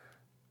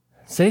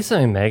Say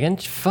something, Megan.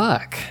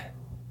 Fuck.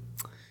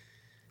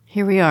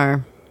 Here we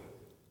are.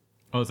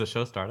 Oh, is the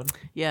show started?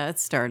 Yeah, it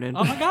started.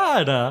 Oh my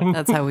god!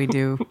 That's how we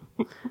do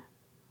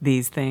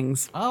these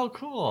things. Oh,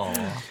 cool.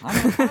 I'm on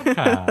a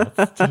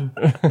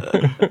podcast.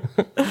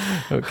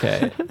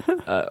 Okay.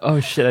 Oh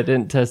shit! I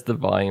didn't test the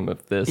volume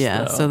of this.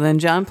 Yeah. though. So then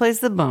John plays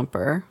the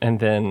bumper. And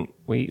then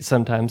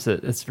sometimes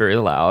it's very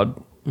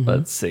loud.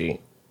 Let's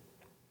see.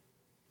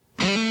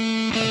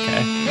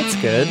 Okay, that's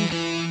good.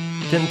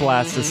 Didn't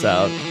blast us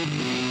out.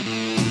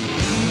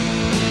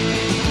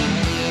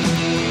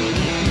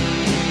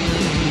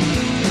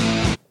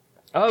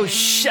 Oh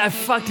shit! I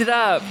fucked it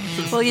up.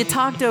 Well, you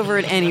talked over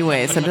it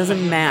anyway, so it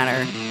doesn't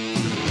matter.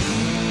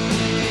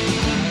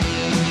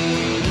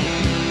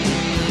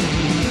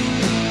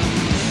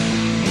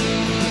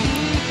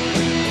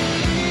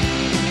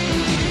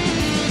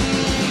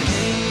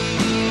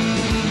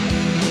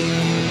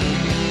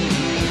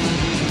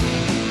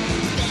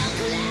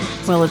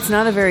 Well, it's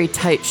not a very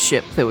tight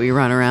ship that we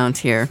run around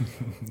here.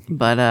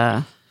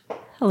 But,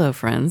 hello,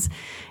 friends.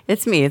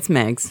 It's me, it's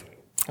Megs.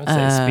 I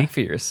would say, speak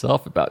for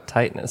yourself about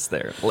tightness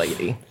there,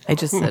 lady. I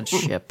just said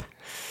ship.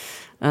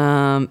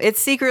 It's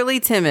Secretly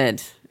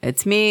Timid.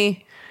 It's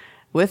me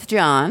with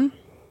John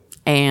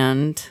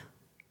and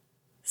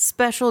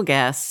special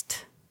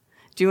guest.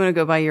 Do you want to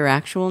go by your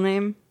actual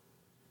name?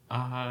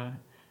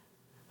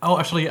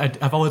 Actually,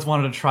 I've always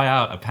wanted to try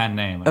out a pen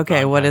name.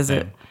 Okay, what is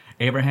it?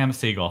 Abraham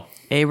Siegel.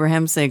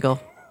 Abraham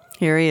Siegel.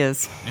 Here he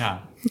is. Yeah.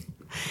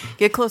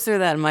 Get closer to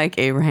that mic,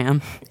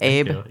 Abraham.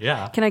 Abe. you.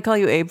 Yeah. Can I call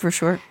you Abe for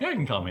short? Yeah, you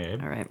can call me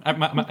Abe. All right.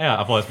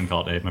 I've always been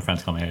called Abe. My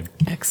friends call me Abe.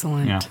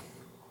 Excellent.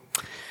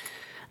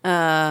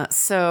 Yeah.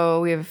 So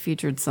we have a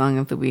featured song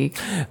of the week.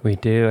 We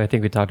do. I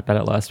think we talked about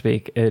it last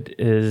week. It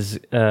is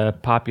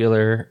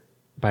popular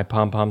by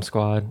Pom Pom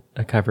Squad,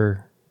 a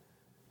cover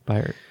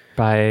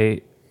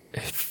by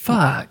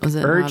fuck. Was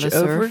it Urge Not a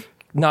Surf? Over?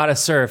 Not a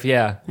Surf,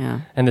 yeah.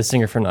 Yeah. And the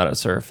singer from Not a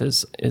Surf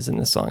is in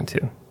the song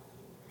too.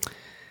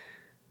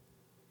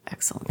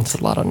 Excellent. It's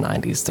a lot of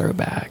 90s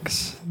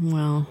throwbacks.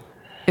 Well,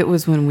 it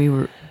was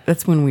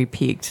that's when we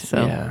peaked.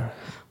 So Yeah.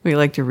 we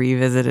like to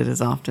revisit it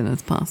as often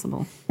as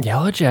possible.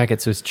 Yellow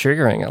Jackets was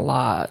triggering a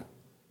lot.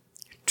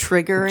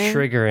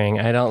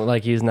 Triggering. I don't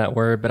like using that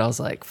word, but I was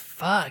like,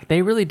 fuck.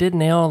 They really did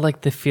nail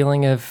like the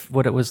feeling of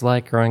what it was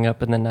like growing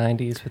up in the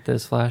 90s with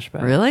those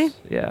flashbacks. Really?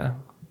 Yeah.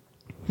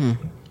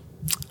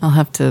 I'll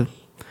have to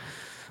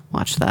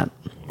watch that.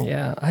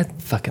 Yeah. I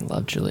fucking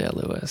love Juliette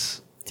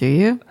Lewis. Do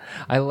you?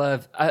 I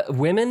love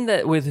women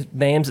that with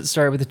names that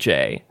start with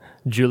J.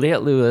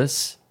 Juliette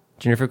Lewis,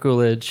 Jennifer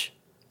Coolidge,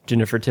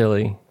 Jennifer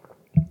Tilly.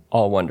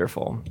 All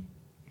wonderful.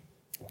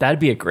 That'd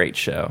be a great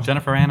show.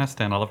 Jennifer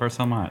Aniston. I love her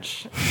so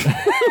much.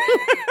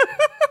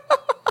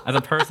 As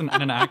a person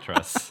and an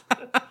actress.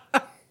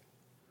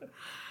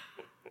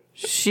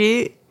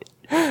 She's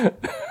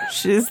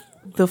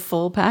the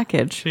full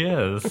package. She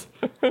is.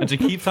 And she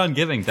keeps on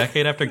giving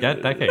decade after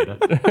decade.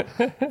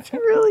 She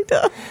really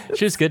does.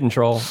 She was good in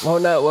Troll. Oh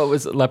no, what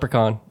was it?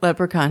 Leprechaun?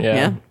 Leprechaun, Yeah.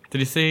 yeah. Did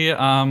you see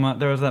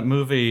there was that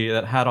movie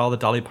that had all the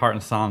Dolly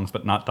Parton songs,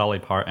 but not Dolly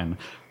Parton?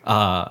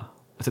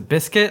 Is it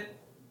Biscuit?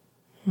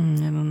 I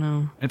don't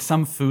know. It's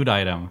some food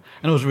item.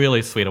 And it was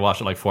really sweet. I watched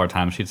it like 4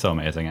 times. She's so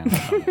amazing in it.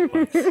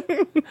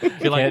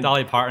 If you like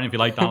Dolly Parton, if you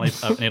like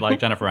and you like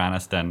Jennifer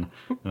Aniston,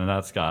 then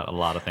that's got a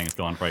lot of things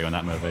going for you in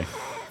that movie.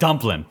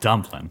 Dumpling.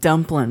 Dumpling.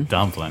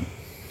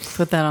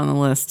 Put that on the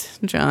list,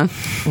 John.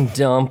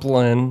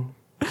 Dumpling.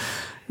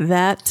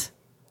 That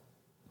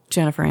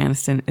Jennifer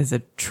Aniston is a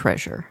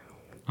treasure.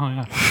 Oh,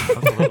 yeah.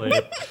 Absolutely.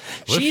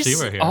 Wish she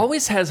were here.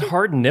 Always has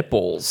hard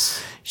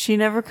nipples. She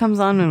never comes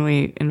on when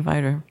we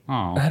invite her.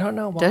 Oh. I don't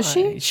know why. Does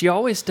she? She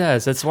always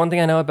does. That's one thing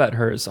I know about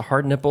her is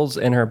hard nipples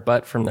and her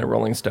butt from the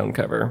Rolling Stone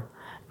cover.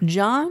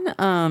 John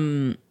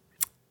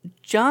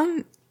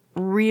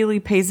really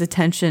pays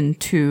attention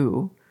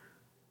to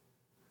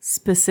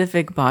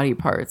specific body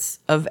parts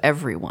of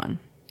everyone.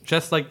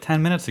 Just like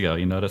 10 minutes ago,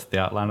 you noticed the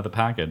outline of the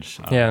package.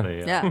 Of Yeah. the,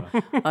 Yeah.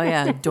 Oh,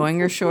 yeah.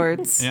 Doinger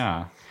shorts.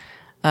 Yeah.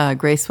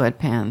 Gray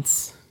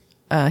sweatpants.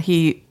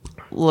 He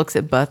looks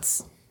at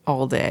butts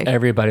all day.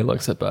 Everybody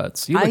looks at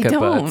butts. You I look at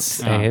don't. butts,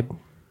 Yeah. Abe.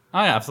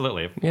 Oh, yeah,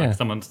 absolutely. Yeah. Like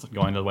someone's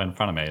going the way in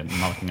front of me and I'm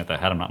not looking at the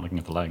head, I'm not looking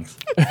at the legs.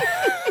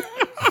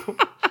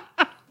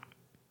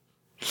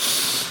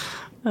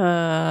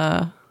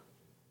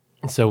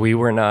 So we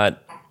were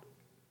not.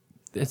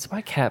 It's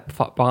my cat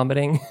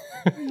vomiting.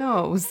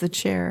 No, it was the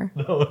chair.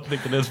 Oh, I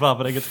think it is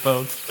vomiting its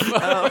bones.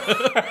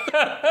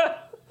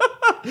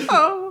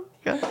 Oh,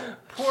 God.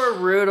 Poor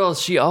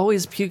Roodles. She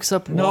always pukes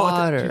up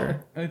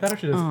water. I thought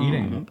she was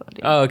eating.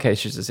 Oh, okay.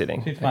 She's just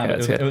eating. She's fine. Okay, It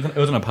that's was, good. it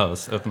was in a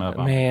pose. It was in a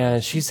vomit.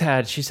 Man, she's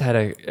had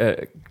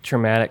a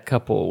traumatic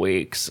couple of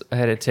weeks. I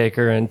had to take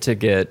her in to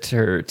get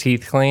her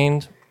teeth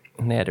cleaned,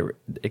 and they had to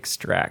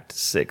extract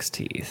 6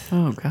 teeth,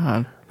 Oh,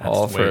 God.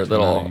 all way for too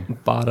little many.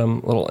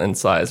 bottom little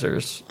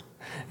incisors,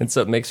 and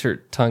so it makes her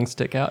tongue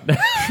stick out.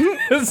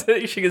 So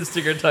she can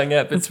stick her tongue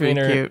out between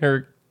pretty cute.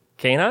 her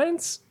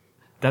canines.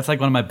 That's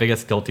like one of my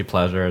biggest guilty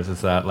pleasures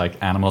is that like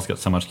animals get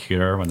so much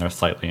cuter when they're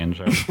slightly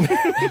injured.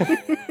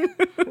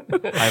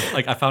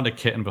 I found a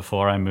kitten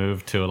before I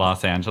moved to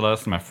Los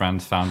Angeles. My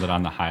friends found it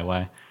on the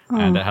highway,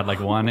 and it had like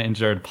one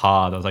injured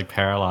paw that was like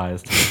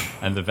paralyzed.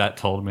 And the vet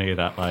told me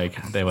that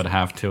like they would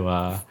have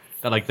to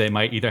that like they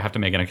might either have to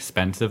make an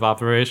expensive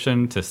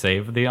operation to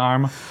save the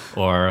arm,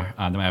 or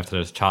they might have to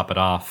just chop it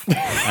off.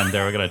 And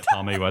they were gonna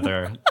tell me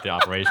whether the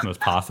operation was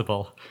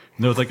possible.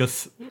 And there was like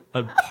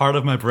a part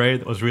of my brain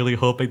that was really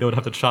hoping they would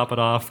have to chop it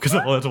off because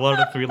I always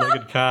wanted a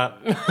three-legged cat.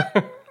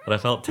 But I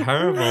felt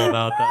terrible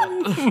about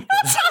that.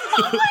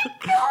 Oh my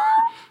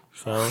God.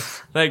 So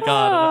thank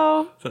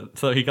God.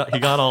 So he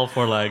got all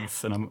four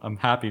legs, and I'm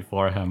happy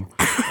for him.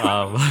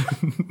 I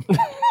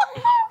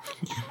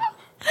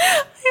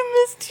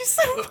missed you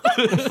so much.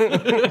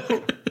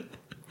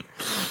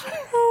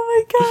 Oh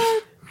my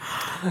God.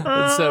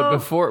 So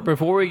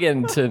before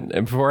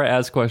I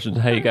ask questions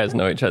how you guys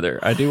know each other,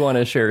 I do want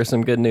to share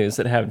some good news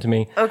that happened to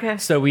me. Okay.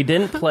 So we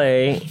didn't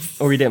play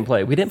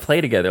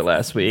together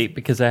last week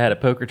because I had a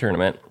poker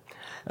tournament,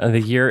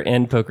 the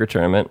year-end poker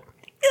tournament.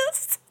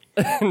 Yes.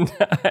 And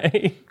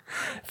I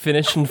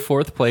finished in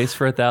 4th place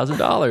for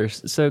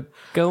 $1,000. So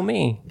go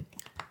me.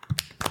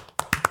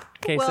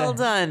 Okay, Well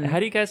done. How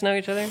do you guys know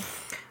each other?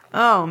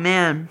 Oh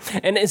man.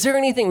 And is there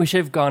anything we should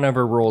have gone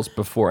over rules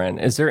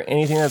beforehand? Is there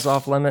anything that's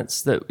off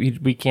limits that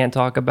we can't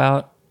talk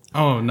about?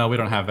 Oh no, we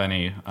don't have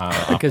any.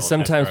 Because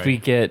sometimes we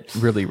get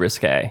really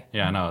risque.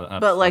 Yeah, no.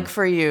 But like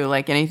for you,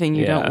 like anything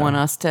you don't want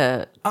us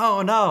to.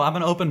 Oh no, I'm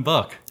an open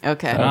book.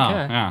 Okay. No,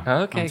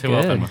 yeah. Okay, I'm too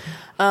good.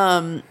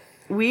 open.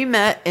 We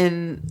met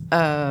in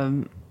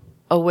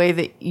a way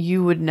that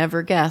you would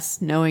never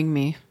guess, knowing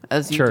me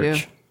as you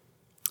Church.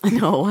 do.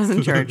 No, it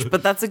wasn't church,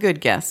 but that's a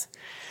good guess.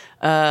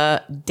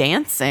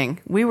 Dancing.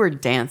 We were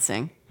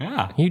dancing.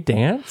 Yeah. You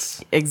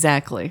dance?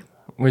 Exactly.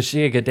 Was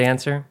she a good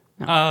dancer?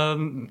 I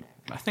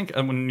think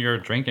when you're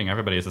drinking,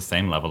 everybody is the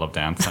same level of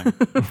dancing.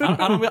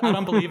 I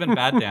don't believe in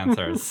bad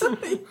dancers.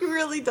 He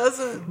really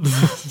doesn't.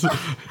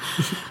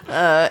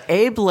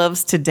 Abe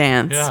loves to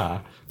dance.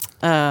 Yeah.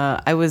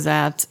 I was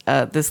at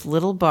this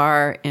little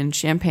bar in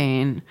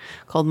Champaign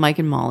called Mike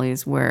and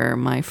Molly's, where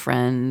my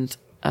friend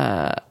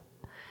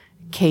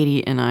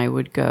Katie and I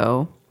would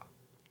go.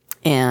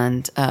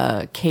 And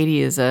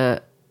Katie is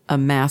a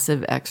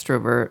massive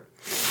extrovert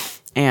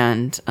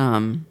and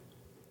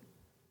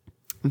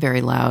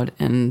very loud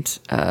and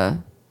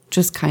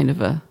just kind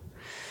of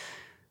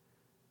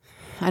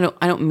I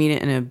don't mean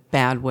it in a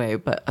bad way,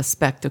 but a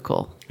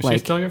spectacle. Is she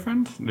still your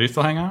friend? Do you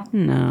still hang out?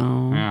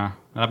 No. Yeah.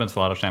 That happens to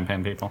a lot of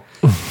Champagne people.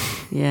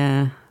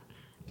 Yeah.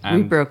 We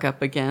And broke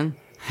up again.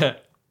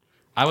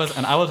 I was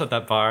at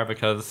that bar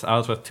because I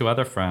was with two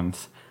other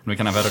friends. And we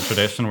kind of had a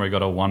tradition where we go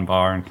to one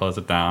bar and close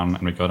it down,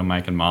 and we go to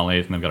Mike and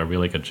Molly's, and they've got a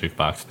really good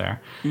jukebox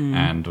there.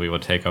 And we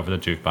would take over the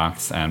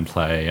jukebox and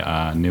play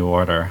New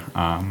Order,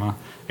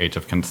 Age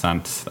of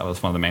Consent. That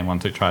was one of the main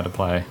ones we tried to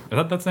play.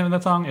 That's the name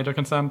of that song, Age of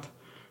Consent?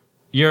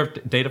 Year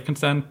of date of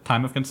consent,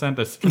 time of consent.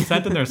 There's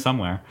consent in there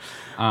somewhere.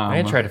 I'm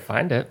going to try to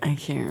find it. I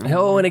can't remember.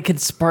 Oh, and it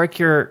could spark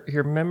your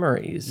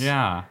memories.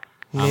 Yeah.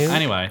 New?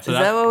 Anyway, so Is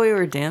that what we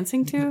were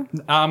dancing to?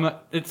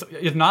 it's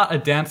not a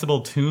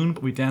danceable tune,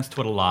 but we dance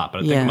to it a lot. But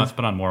I think Yeah. we must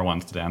put on more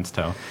ones to dance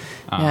to.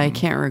 Yeah, I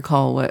can't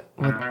recall what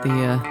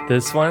the...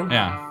 This one?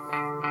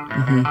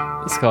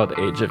 Yeah. It's called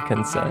Age of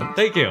Consent.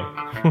 Thank you.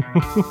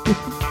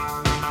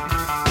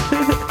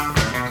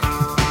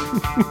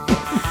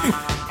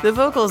 The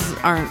vocals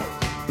aren't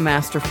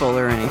masterful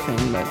or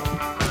anything, but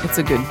it's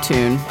a good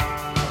tune.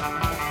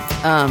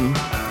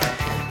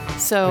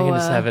 So I can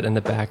just have it in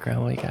the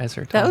background while you guys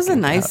are talking. that was a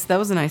nice about- that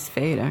was a nice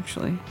fade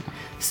actually.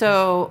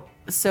 So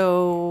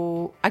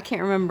I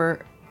can't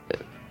remember.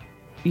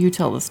 You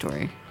tell the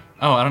story.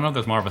 Oh, I don't know if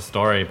there's more of a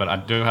story, but I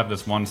do have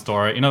this one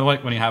story. You know,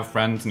 like when you have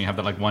friends and you have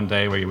that like one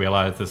day where you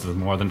realize this is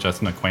more than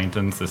just an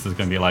acquaintance. This is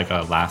going to be like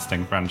a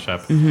lasting friendship.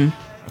 Mm-hmm.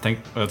 I think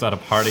it was at a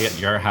party at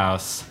your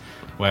house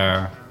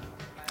where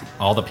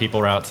all the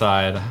people were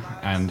outside,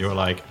 and you were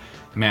like,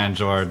 "Man,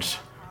 George,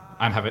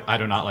 I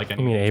do not like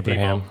any." You mean of these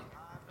Abraham? people."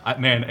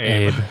 Man,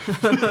 Abe.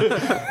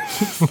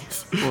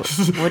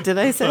 What did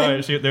I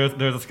say? Sorry, there's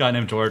this guy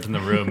named George in the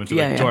room, and she's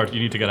Yeah, like, yeah. "George, you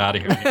need to get out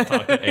of here. I need to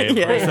talk to Abe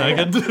for a Yeah.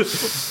 second."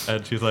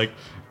 And she's like,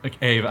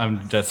 "Abe,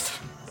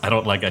 I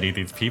don't like any of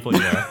these people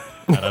here."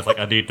 And I was like,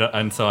 "I need to."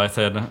 And so I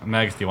said,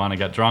 "Megs, do you want to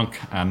get drunk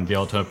and be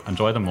able to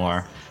enjoy them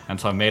more?" And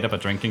so I made up a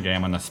drinking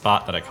game on the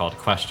spot that I called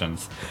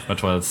Questions,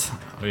 which was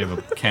we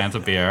have cans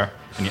of beer,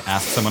 and you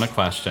ask someone a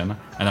question,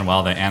 and then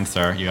while they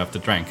answer, you have to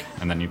drink,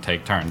 and then you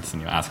take turns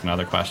and you ask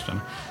another question.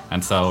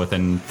 And so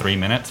within 3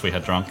 minutes, we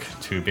had drunk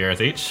 2 beers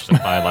each,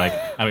 just by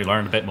and we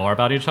learned a bit more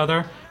about each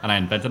other. And I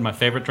invented my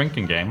favorite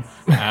drinking game.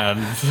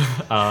 And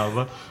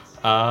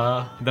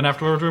then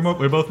afterwards, we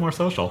were both more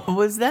social.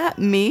 Was that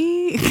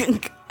me?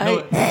 Are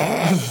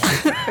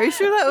you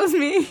sure that was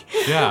me?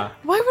 Yeah.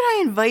 Why would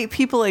I invite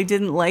people I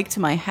didn't like to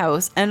my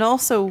house? And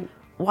also,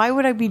 why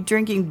would I be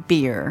drinking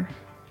beer?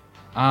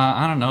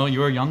 I don't know. You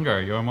were younger.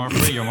 You were more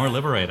free. You were more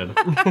liberated.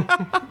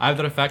 I have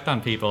that effect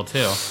on people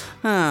too.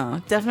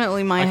 Oh,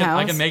 definitely my I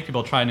house. can make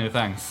people try new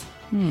things.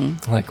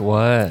 Like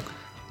what?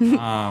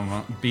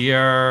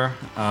 Beer.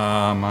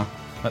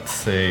 Let's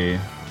see.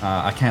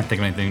 I can't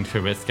think of anything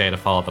too risque to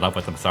follow that up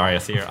with. I'm sorry. I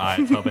see your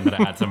eyes hoping that it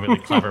had some really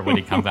clever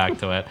witty come back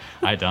to it.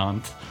 I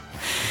don't.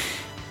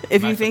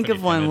 If you Nice, think pretty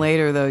of one timid.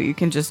 later, though, you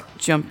can just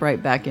jump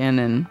right back in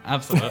and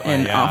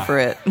Absolutely. offer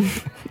it.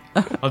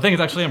 Well, the thing is,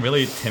 actually, I'm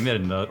really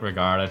timid in that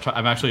regard.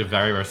 I'm actually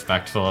very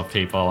respectful of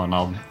people, and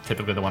I'll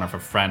typically the one if a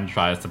friend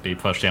tries to be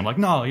pushy, I'm like,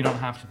 no, you don't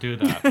have to do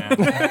that,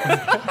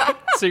 man.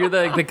 So you're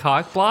the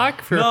cock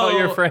block for all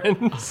your No.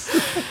 friends?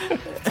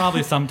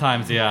 Probably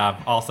sometimes,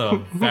 yeah.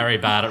 Also, very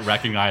bad at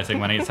recognizing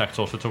when a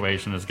sexual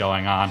situation is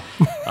going on.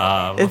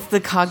 It's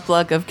the cock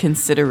block of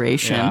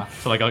consideration. Yeah.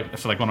 So like one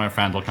of my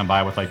friends will come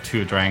by with like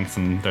 2 drinks,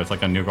 and there's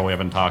like a new girl we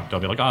haven't talked to.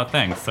 I'll be like, oh,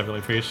 thanks, I really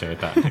appreciate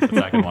that. Take the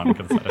second one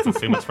because I just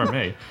assume it's for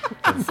me.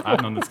 'Cause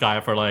I've known this guy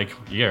for like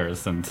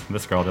years, and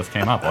this girl just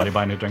came up. Why do you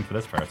buy a new drink for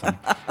this person?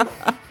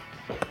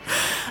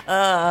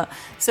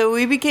 So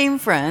we became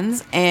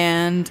friends,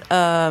 and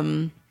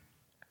Sorry,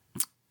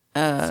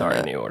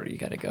 in the order. You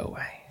got to go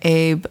away.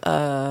 Abe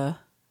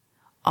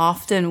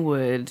often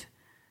would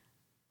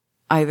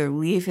either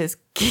leave his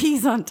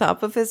keys on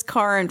top of his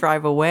car and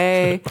drive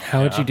away.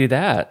 How would you do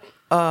that?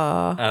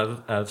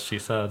 As she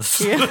says.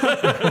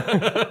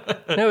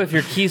 No, if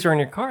your keys are in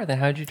your car, then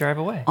how'd you drive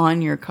away?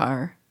 On your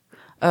car.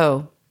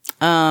 Oh,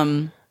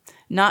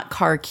 not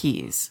car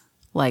keys,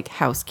 like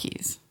house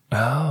keys.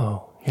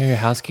 Oh, your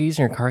house keys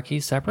and your car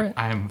keys separate?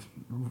 I'm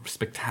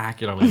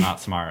spectacularly not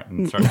smart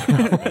and start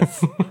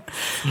to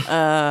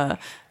this.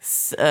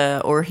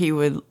 Or he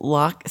would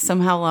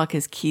somehow lock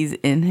his keys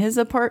in his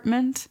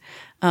apartment.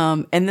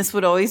 And this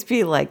would always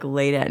be like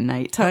late at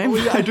nighttime.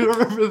 I do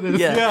remember this.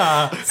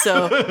 Yeah.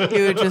 So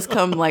he would just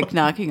come like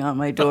knocking on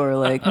my door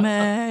like,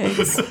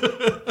 Max,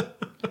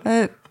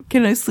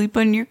 can I sleep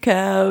on your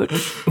couch?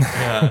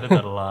 Yeah, I did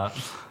that a lot.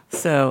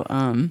 So,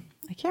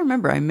 I can't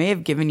remember. I may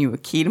have given you a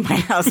key to my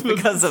house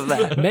because of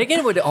that.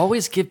 Megan would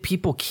always give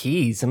people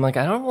keys. I'm like,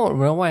 I don't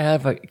know why I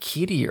have a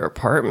key to your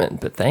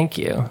apartment, but thank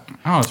you.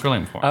 Oh, it's really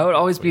important. I would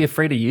always be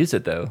afraid to use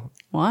it, though.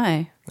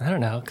 Why? I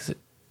don't know, because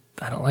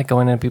I don't like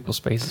going into people's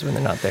spaces when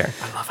they're not there.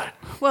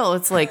 Well,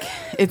 it's like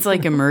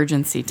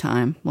emergency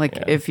time.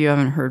 Like if you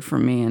haven't heard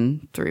from me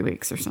in 3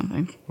 weeks or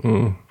something,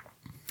 and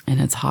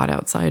it's hot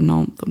outside and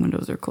all the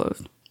windows are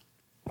closed.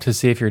 To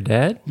see if you're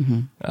dead? Mm-hmm.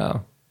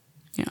 Oh,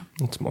 Yeah.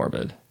 it's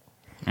morbid.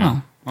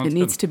 Well, Well, it it's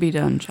needs to be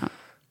done, John.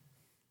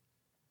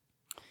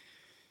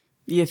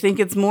 You think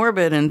it's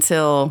morbid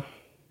until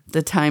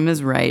the time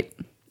is right,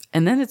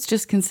 and then it's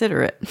just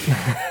considerate.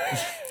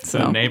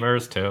 So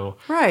neighbors too.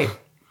 Right.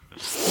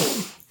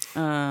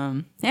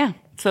 Yeah.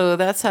 So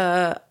that's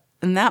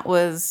and that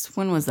was,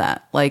 when was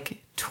that?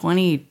 Like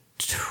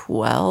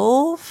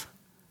 2012,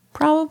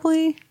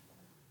 probably.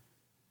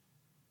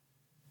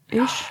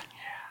 Ish.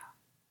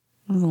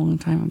 It was a long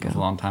time A ago.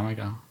 long time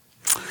ago.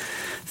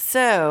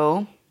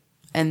 So,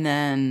 and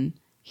then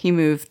he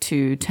moved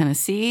to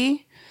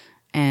Tennessee,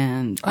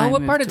 and Oh,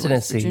 what moved part of to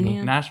West Tennessee?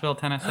 Virginia. Nashville,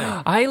 Tennessee.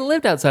 I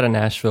lived outside of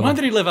Nashville When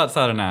did he live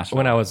outside of Nashville?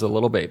 when I was a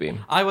little baby.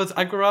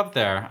 I grew up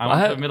there. I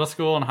went to middle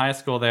school and high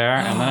school there,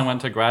 and then I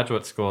went to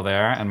graduate school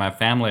there, and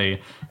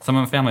some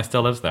of my family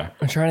still lives there.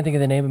 I'm trying to think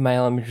of the name of my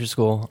elementary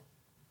school.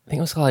 I think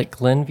it was called like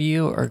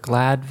Glenview or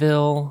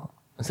Gladville.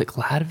 Is it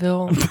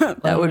Gladville?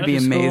 That would be Elementary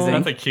school? amazing.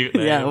 That's a cute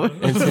name. Yeah.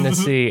 In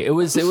Tennessee. It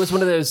was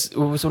one of those.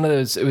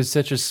 It was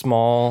such a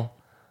small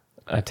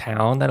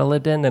town that I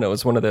lived in. Then it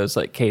was one of those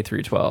like K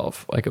through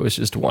 12. Like it was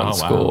just one Oh, wow.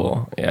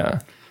 school. Yeah.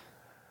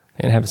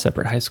 They didn't have a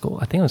separate high school.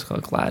 I think it was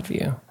called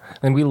Gladview.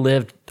 And we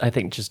lived, I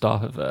think, just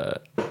off of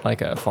a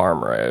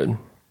farm road.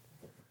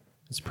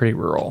 It's pretty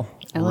rural.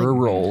 like-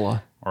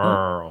 Rural.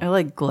 Rural. I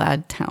like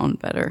Gladtown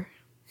better.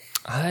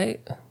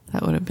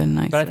 That would have been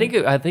nice. But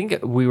I think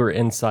we were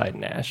inside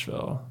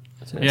Nashville,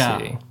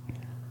 Tennessee.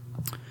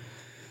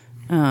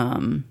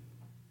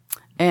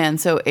 And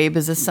so Abe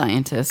is a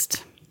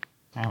scientist.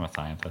 I'm a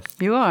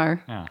scientist. You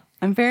are. Yeah.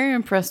 I'm very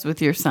impressed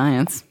with your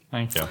science.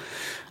 Thank you.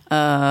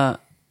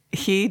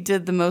 He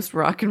did the most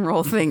rock and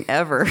roll thing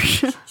ever,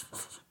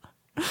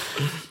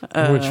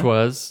 Which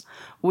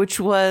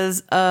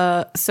was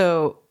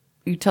so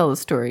you tell the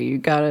story. You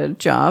got a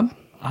job.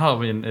 Oh,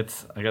 I mean,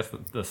 I guess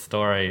the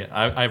story.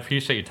 I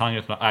appreciate you telling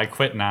us. I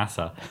quit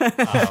NASA.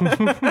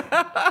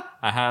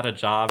 I had a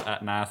job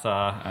at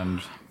NASA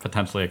and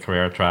potentially a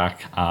career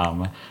track,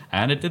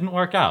 and it didn't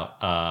work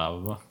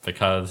out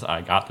because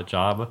I got the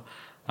job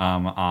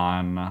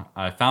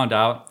I found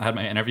out, I had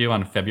my interview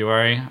on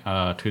February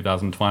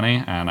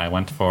 2020, and I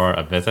went for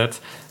a visit,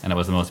 and it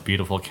was the most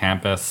beautiful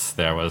campus.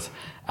 There was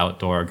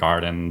outdoor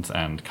gardens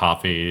and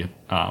coffee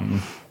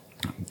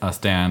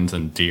stands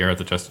and deer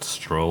that just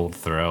strolled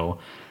through.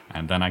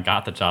 And then I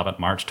got the job at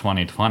March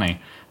 2020,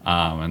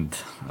 and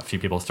a few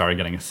people started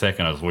getting sick,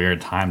 and it was a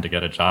weird time to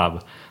get a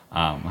job.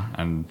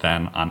 And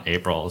then on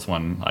April is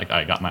when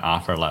I got my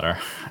offer letter,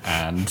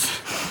 and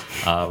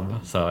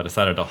so I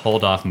decided to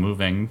hold off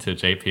moving to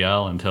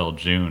JPL until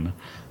June,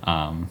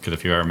 because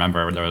if you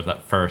remember, there was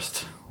that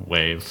first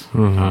wave,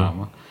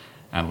 and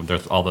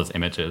there's all those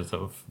images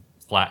of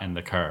flatten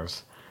the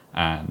curve,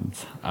 and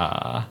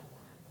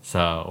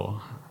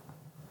so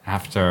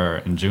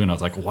in June I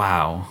was like,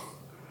 wow,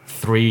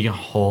 3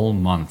 whole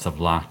months of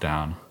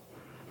lockdown.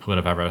 Who would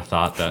have ever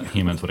thought that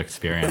humans would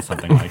experience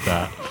something like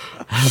that?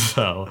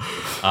 So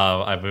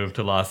I moved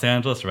to Los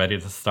Angeles, ready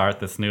to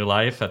start this new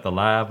life at the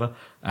lab.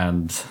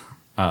 And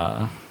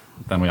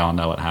then we all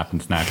know what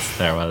happens next.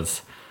 There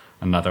was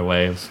another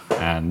wave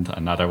and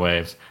another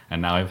wave.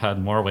 And now we've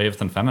had more waves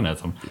than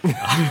feminism.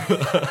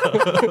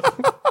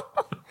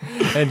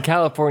 And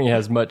California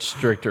has much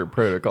stricter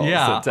protocols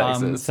than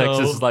Texas. So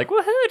Texas is like,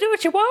 woohoo, do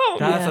what you want.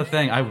 That's the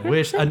thing. I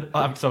wish. So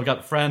I've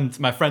got friends.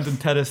 My friends in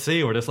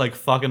Tennessee were just like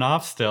fucking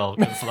off still.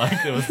 It's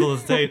like it was still a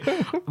state.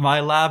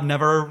 My lab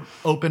never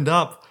opened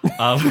up.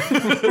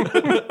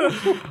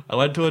 I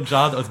went to a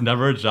job that was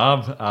never a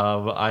job.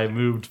 I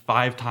moved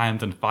 5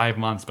 times in 5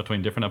 months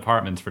between different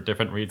apartments for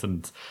different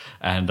reasons,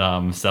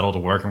 and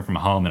settled working from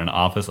home in an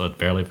office that was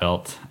barely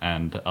built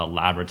and a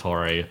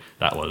laboratory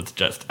that was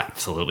just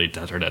absolutely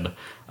deserted.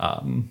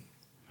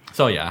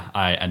 So yeah,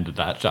 I ended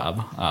that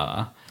job.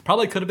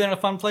 Probably could have been a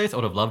fun place. I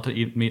would have loved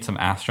to meet some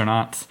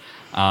astronauts.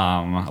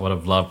 I would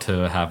have loved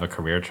to have a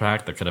career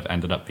track that could have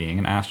ended up being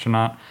an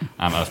astronaut.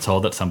 I was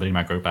told that somebody in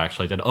my group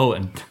actually did. Oh,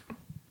 and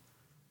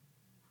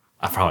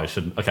I probably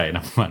shouldn't. Okay,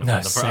 never mind. No,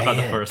 About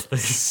the first thing.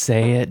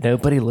 Say it.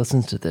 Nobody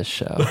listens to this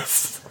show.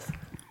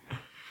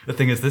 The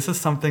thing is, this is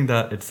something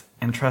that it's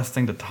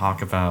interesting to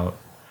talk about.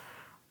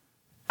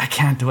 I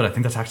can't do it. I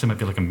think that's actually might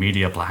be like a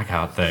media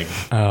blackout thing.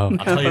 Oh.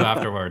 I'll tell you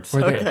afterwards.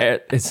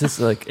 Is this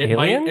like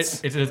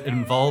aliens? It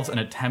involves an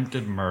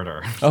attempted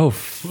murder. Oh,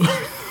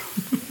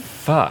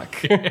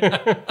 fuck.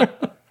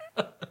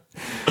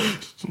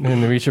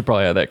 And we should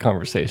probably have that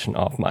conversation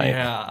off mic.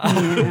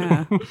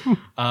 Yeah.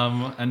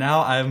 And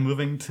now I'm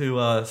moving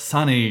to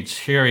sunny,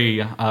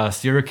 cheery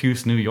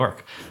Syracuse, New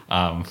York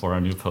for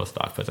a new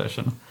postdoc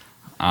position.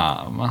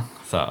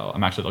 So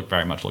I'm actually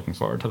very much looking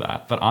forward to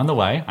that. But on the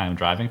way, I'm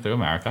driving through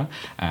America,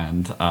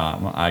 and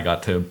I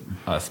got to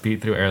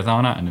speed through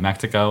Arizona and New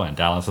Mexico, and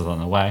Dallas is on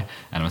the way,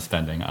 and I'm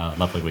spending a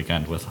lovely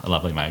weekend with a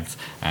lovely Megs,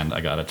 and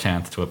I got a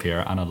chance to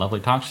appear on a lovely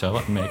talk show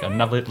and make a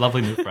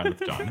lovely new friend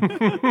with John.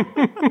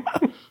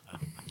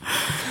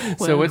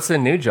 So what's the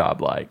new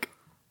job like?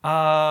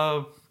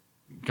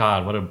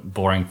 God, what a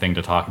boring thing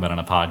to talk about on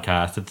a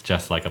podcast. It's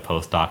just like a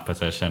postdoc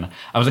position.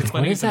 I was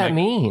explaining. What does that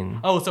mean?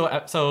 Oh,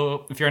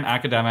 so if you're an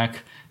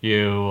academic,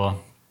 you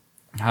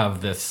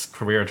have this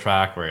career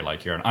track where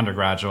you're an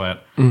undergraduate,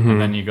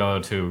 and then you go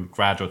to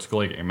graduate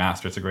school, you get your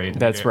master's degree.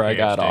 That's where I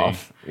got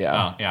off.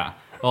 Yeah. Oh, yeah.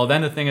 Well,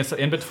 then the thing is, so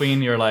in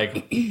between your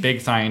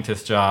big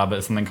scientist job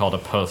is something called a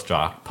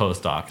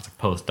postdoc. It's a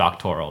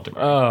postdoctoral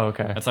degree. Oh,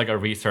 okay. It's like a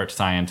research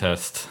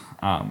scientist,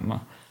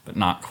 but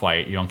not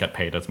quite. You don't get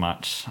paid as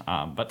much,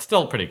 but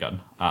still pretty good.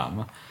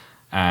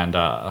 And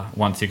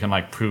once you can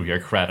prove your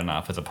cred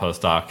enough as a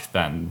postdoc,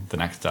 then the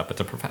next step is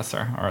a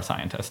professor or a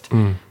scientist.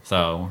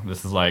 So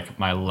this is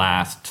my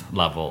last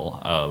level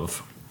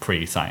of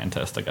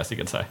pre-scientist, I guess you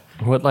could say.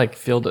 What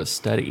field of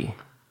study?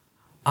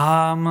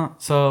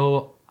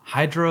 So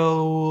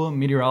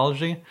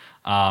hydrometeorology.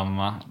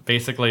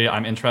 Basically,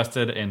 I'm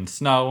interested in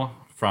snow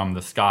from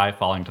the sky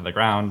falling to the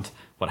ground.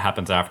 What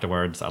happens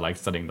afterwards? I like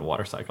studying the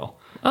water cycle.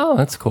 Oh,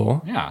 that's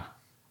cool. Yeah.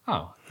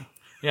 Oh,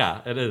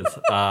 yeah, it is.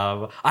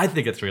 I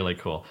think it's really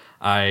cool.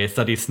 I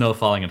study snow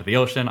falling into the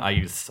ocean. I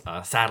use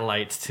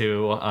satellites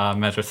to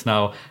measure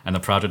snow. And the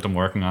project I'm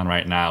working on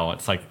right now,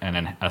 it's like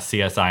a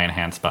CSI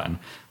enhanced button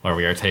where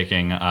we are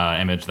taking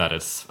an image that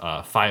is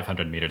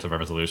 500 meters of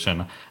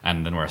resolution,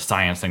 and then we're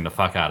sciencing the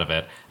fuck out of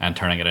it and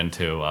turning it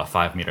into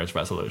 5 meters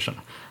resolution.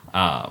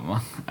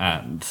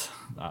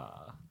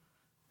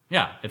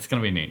 Yeah, it's going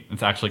to be neat.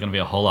 It's actually going to be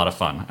a whole lot of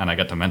fun. And I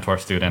get to mentor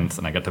students,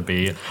 and I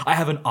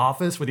have an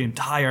office where the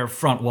entire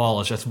front wall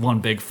is just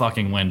one big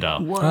fucking window.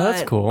 What? Oh,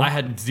 that's cool. I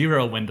had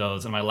 0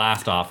 windows in my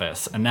last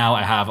office, and now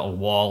I have a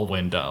wall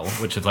window,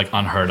 which is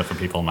unheard of for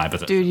people in my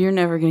position. Dude, you're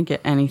never going to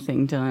get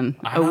anything done.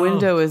 I A know.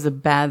 window is a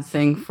bad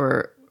thing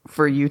for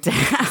you to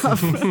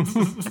have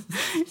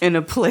in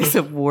a place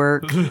of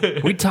work.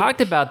 We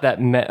talked about that.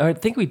 I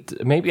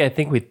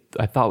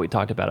thought we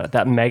talked about it.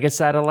 That mega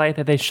satellite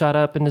that they shot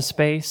up into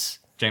space.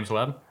 James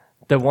Webb?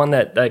 The one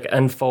that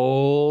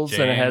unfolds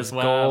and it has James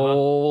Webb.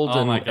 gold,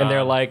 Oh my God. and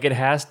they're like, it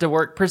has to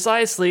work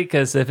precisely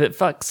because if it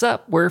fucks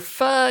up, we're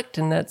fucked,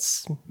 and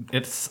that's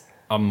It's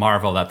a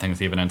marvel that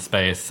thing's even in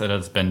space. It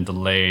has been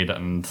delayed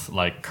and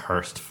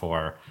cursed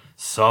for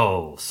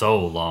so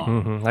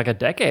long. like a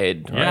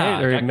decade, right? Yeah,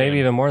 a Or decade. maybe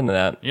even more than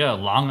that. Yeah,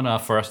 long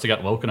enough for us to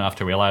get woke enough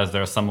to realize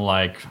there's some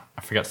I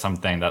forget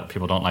something that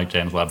people don't like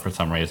James Webb for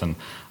some reason.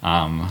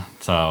 But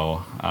it's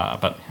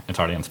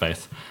already in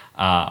space.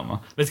 But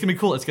it's gonna be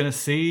cool. It's gonna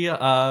see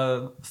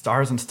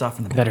stars and stuff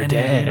in the That are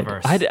beginning of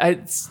dead. the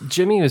universe.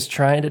 Jimmy was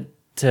trying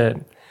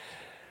to,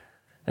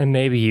 and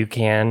maybe you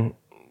can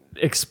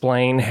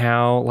explain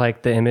how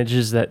the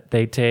images that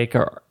they take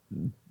are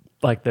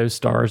those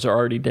stars are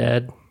already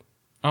dead.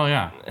 Oh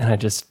yeah. And I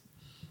just,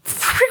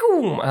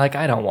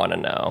 I don't want to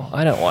know.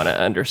 I don't want to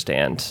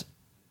understand.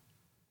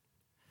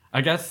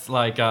 I guess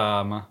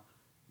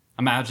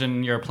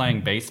imagine you're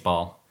playing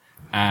baseball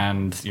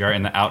and you're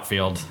in the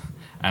outfield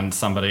and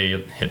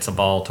somebody hits a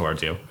ball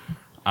towards you.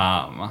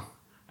 And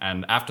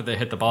And after they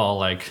hit the ball,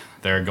 like,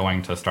 they're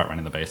going to start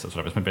running the bases,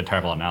 whatever. It's maybe a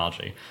terrible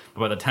analogy.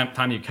 But by the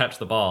time you catch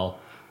the ball,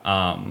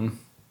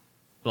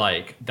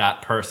 like,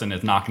 that person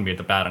is not going to be at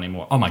the bat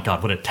anymore. Oh my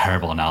God, what a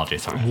terrible analogy.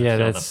 Sorry. Yeah,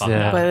 that's...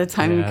 By the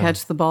time you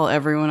catch the ball,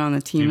 everyone on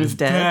the team is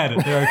dead.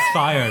 They're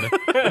expired.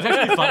 It's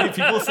actually funny.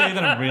 People say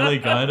that I'm really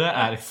good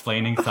at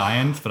explaining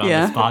science, but on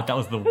the spot, that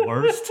was the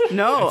worst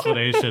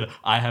explanation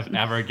I have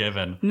ever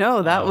given.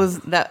 No,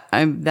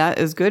 that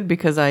is good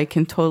because I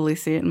can totally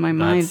see it in my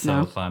mind That's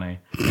now. so funny.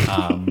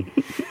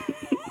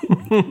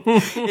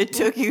 It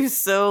took you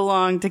so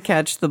long to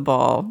catch the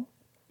ball.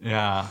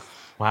 Yeah.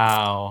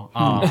 Wow.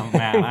 Oh,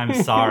 man, I'm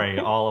sorry.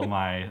 All of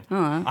my...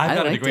 I've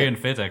got a degree in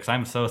physics.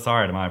 I'm so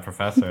sorry to my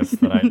professors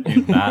that I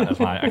used that as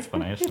my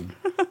explanation.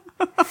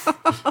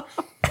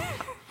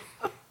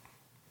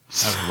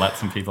 I've let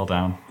some people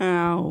down.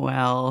 Oh,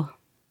 well.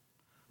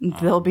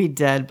 They'll be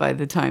dead by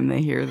the time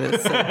they hear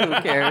this, so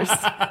who cares?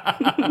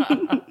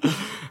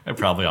 They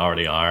probably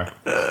already are.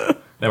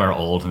 They were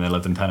old and they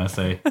lived in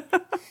Tennessee.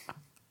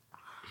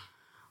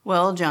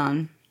 Well,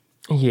 John,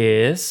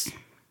 Yes.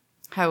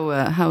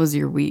 how was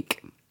your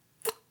week?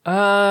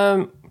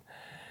 I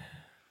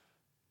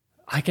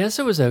guess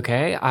it was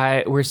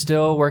okay. We're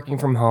still working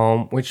from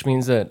home, which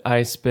means that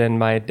I spend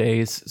my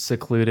days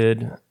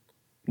secluded,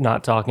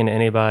 not talking to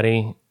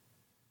anybody,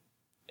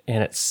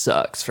 and it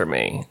sucks for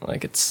me.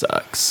 Like, it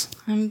sucks.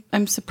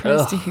 I'm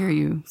surprised to hear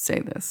you say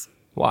this.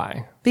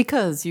 Why?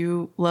 Because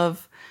you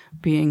love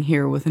being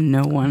here with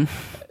no one.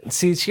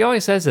 See, she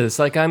always says this.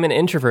 Like, I'm an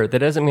introvert. That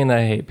doesn't mean that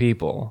I hate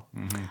people.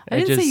 I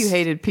didn't say you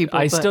hated people.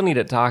 I but still need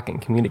to talk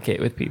and communicate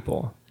with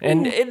people.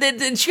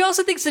 And she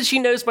also thinks that she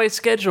knows my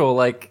schedule.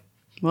 Like,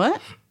 What?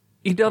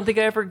 you don't think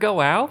I ever go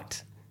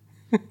out?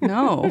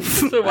 No,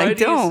 So why I do you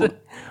don't. say-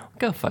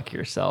 go fuck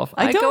yourself.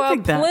 I don't go out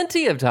think that.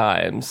 plenty of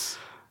times.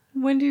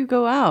 When do you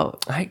go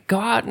out? I go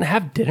out and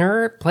have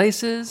dinner at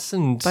places,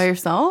 and By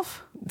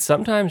yourself? Didn't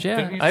sometimes,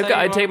 yeah. you say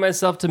I you take were-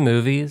 myself to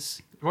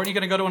movies. Weren't you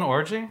going to go to an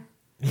orgy?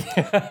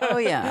 Oh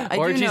yeah, I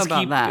do know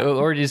about that.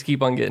 Orgies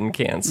keep on getting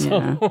canceled.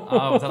 Yeah.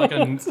 Oh, is that like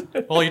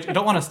a... Well, you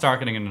don't want to start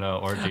getting into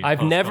an orgy.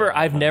 I've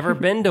never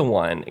been to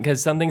one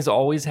because something's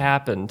always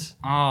happened.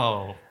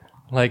 Oh.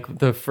 Like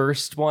the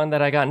first one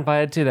that I got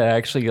invited to that I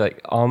actually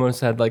like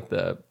almost had like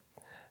the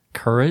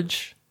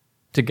courage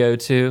to go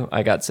to,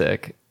 I got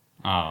sick.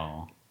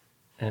 Oh.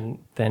 And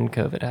then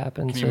COVID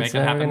happened. Can So you make it's it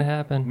never happen? gonna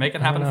happen. Make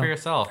it I don't happen for know.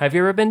 yourself. Have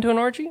you ever been to an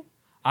orgy?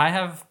 I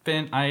have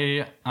been...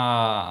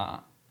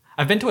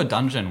 I've been to a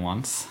dungeon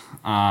once.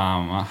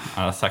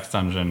 A sex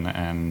dungeon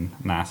in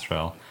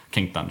Nashville.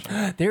 Kink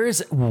dungeon. There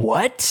is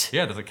what?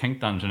 Yeah, there's a kink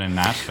dungeon in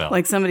Nashville.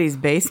 Like somebody's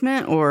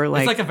basement, or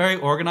it's like a very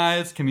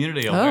organized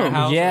community. A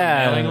warehouse,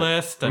 yeah. a mailing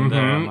list, and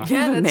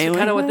Yeah, that's Mailing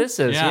kind of what list?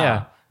 this is.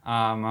 Yeah.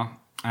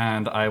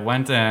 And I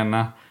went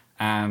in,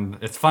 and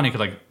it's funny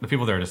because like the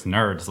people there are just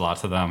nerds,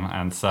 lots of them.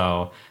 And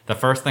so the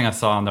first thing I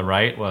saw on the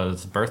right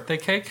was birthday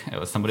cake. It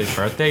was somebody's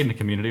birthday, and the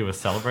community was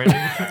celebrating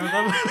with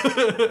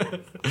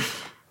them.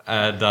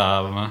 And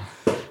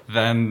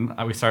then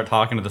we started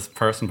talking to this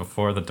person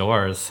before the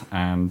doors,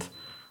 and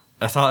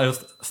I saw it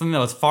was something that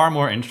was far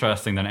more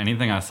interesting than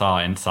anything I saw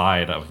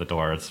inside of the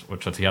doors,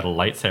 which was he had a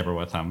lightsaber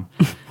with him.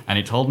 And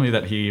he told me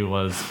that he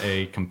was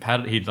he'd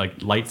like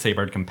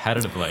lightsabered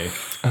competitively.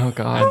 Oh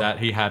God. And that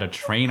he had a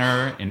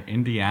trainer in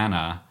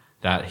Indiana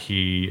that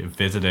he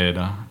visited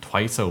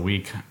twice a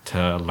week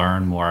to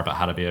learn more about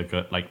how to be a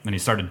good, like, and he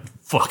started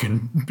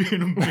fucking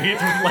being beat with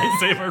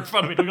lightsaber in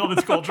front of me, doing all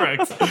these cool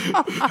tricks.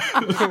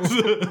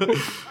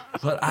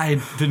 But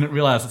I didn't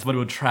realize that somebody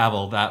would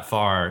travel that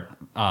far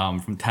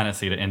from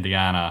Tennessee to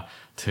Indiana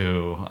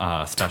to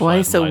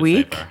specialize Twice in a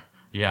week? lightsaber.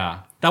 Yeah.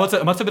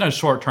 It must have been a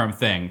short-term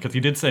thing, because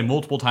he did say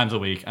multiple times a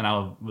week, and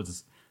I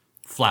was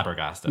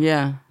flabbergasted.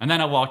 Yeah. And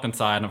then I walked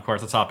inside, and of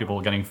course I saw people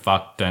getting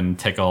fucked and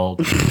tickled.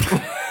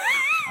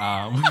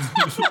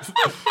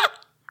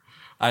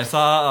 I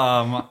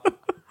saw.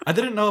 I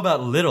didn't know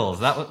about Littles.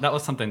 That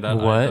was something that.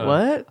 What?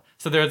 What?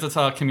 So there's this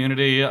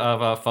community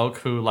of folk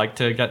who like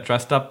to get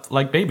dressed up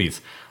like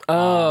babies.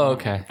 Oh,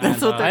 okay.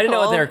 That's what they're I didn't know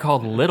what called? they were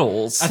called.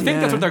 Littles. I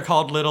think that's what they're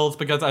called, Littles,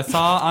 because I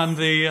saw on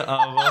the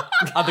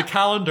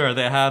calendar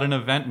they had an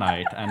event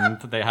night, and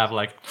they have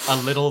like a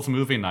Littles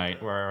movie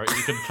night where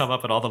you can come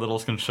up and all the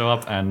Littles can show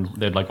up and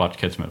they'd like watch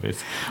kids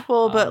movies.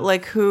 Well, but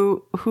like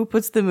who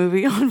puts the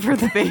movie on for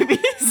the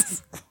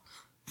babies?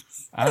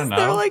 I don't know.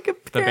 there like a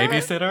the parent?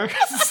 babysitter,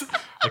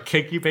 a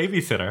kinky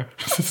babysitter.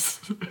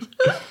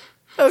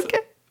 Okay.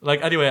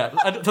 Like anyway,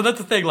 so that's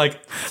the thing. Like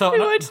so. I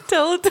watch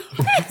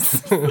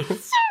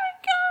Teletubbies.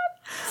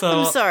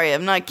 So I'm sorry.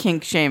 I'm not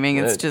kink shaming.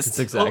 It's It's just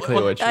exactly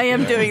well, what you I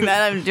am do. doing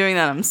that. I'm doing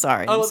that. I'm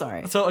sorry. I'm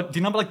sorry. So do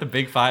you know about like the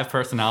Big Five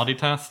personality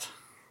test?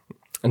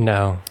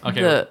 No.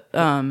 Okay.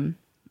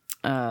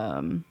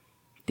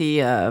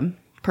 The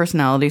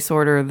personality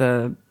sorter,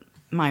 the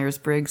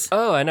Myers-Briggs.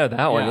 Oh, I know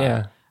that one.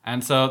 Yeah.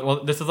 And so,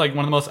 well, this is like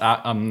one of the most,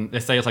 they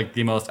say it's like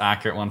the most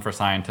accurate one for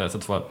scientists.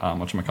 It's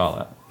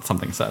whatchamacallit,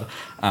 something said.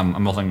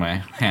 I'm holding my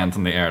hands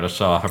in the air to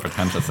show off how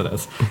pretentious it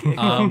is.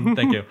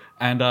 Thank you.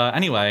 And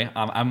anyway,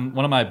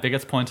 one of my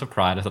biggest points of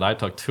pride is that I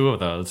took 2 of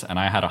those and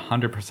I had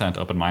 100%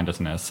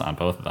 open-mindedness on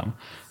both of them.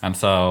 And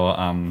so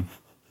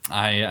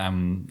I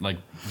am like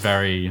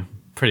very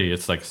pretty,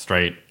 it's like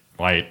straight,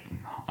 white,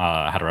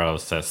 hetero,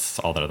 cis,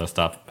 all that other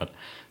stuff, but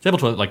it's able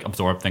to like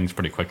absorb things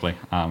pretty quickly.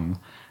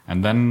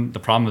 And then the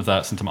problem is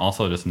that since I'm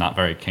also just not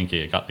very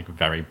kinky, it got like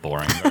very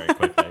boring very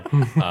quickly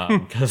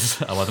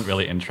because I wasn't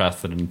really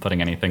interested in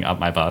putting anything up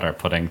my butt or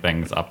putting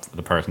things up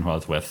the person who I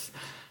was with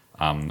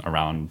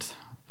around.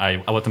 I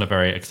wasn't a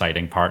very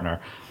exciting partner.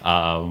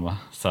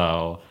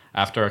 So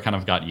after I kind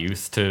of got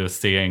used to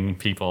seeing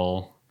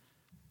people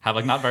have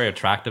like not very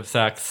attractive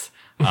sex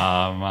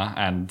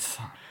and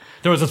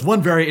there was this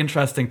one very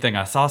interesting thing.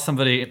 I saw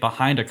somebody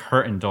behind a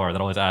curtain door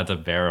that always adds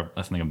a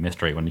something of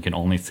mystery when you can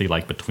only see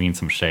like between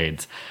some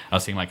shades. I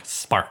was seeing like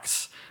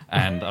sparks,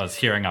 and I was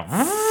hearing a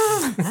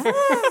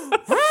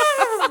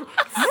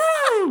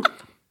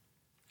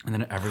and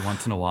then every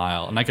once in a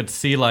while, and I could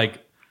see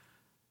like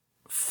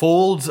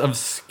folds of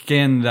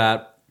skin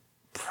that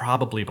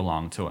probably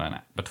belonged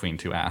to between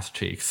 2 ass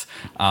cheeks,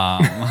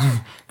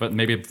 but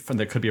maybe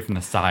they could be from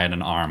the side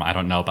and arm. I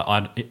don't know,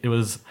 but it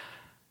was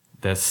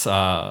this.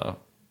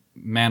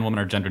 Man, woman,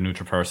 or gender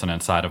neutral person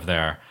inside of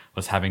there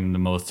was having the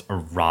most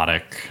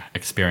erotic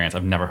experience.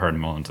 I've never heard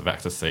moans of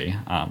ecstasy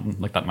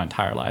like that in my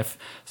entire life.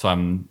 So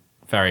I'm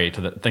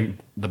the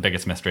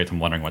biggest mystery is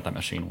I'm wondering what that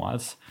machine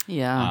was.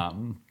 Yeah.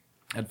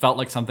 It felt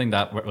like something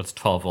that was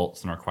 12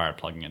 volts and required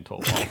plugging into a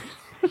wall.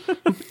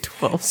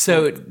 12.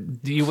 So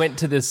you went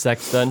to this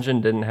sex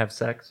dungeon, didn't have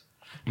sex?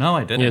 No,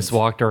 I didn't. You just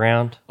walked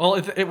around? Well,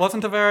 it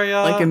wasn't a very...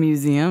 like a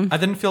museum? I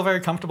didn't feel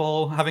very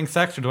comfortable having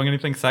sex or doing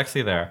anything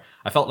sexy there.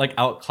 I felt like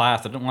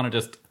outclassed. I didn't want to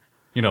just,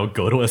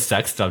 go to a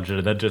sex dungeon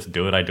and then just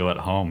do what I do at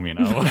home,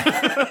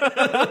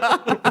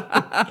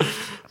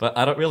 But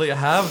I don't really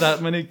have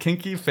that many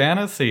kinky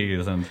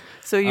fantasies. And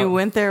So you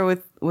went there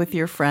with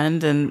your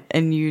friend and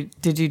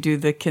did you do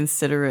the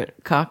considerate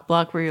cock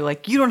block where you're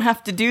like, you don't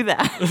have to do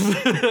that?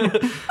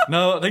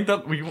 No, I think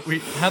that we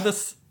had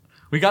this...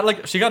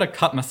 she got a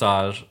cup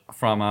massage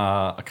from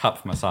a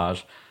cup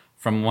massage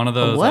from one of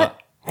those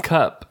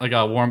Cup. like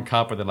a warm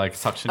cup where they like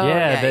suction.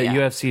 Yeah, yeah.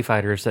 UFC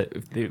fighters that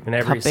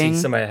whenever you Cupping. see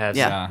somebody that has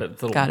Yeah. the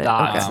little Got it.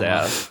 dots Okay.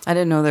 there. I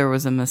didn't know there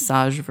was a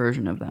massage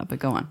version of that, but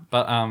go on.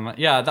 But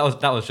yeah, that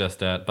was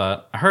just it.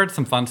 But I heard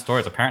some fun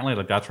stories. Apparently,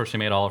 like that's where she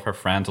made all of her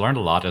friends. I learned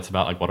a lot just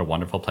about like what a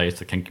wonderful place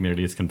the kink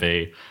communities can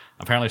be.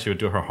 Apparently, she would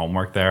do her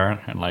homework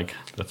there and like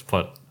let's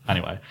put.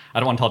 Anyway, I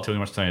don't want to tell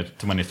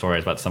too many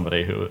stories about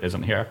somebody who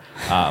isn't here.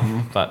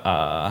 But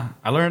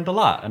I learned a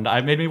lot, and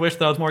it made me wish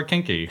that I was more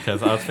kinky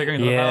because I was figuring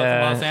that if I was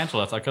in Los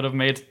Angeles, I could have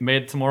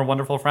made some more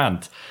wonderful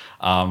friends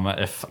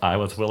if I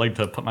was willing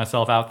to put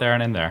myself out there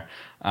and in there.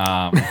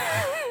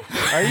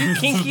 Are you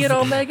kinky at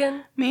all,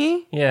 Megan?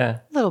 Me? Yeah.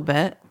 A little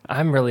bit.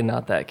 I'm really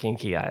not that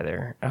kinky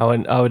either. I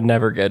would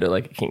never go to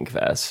like a kink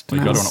fest. We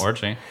go to an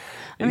orgy.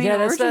 I mean, yeah,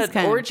 that's orgy's that.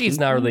 kinda Orgy's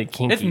not really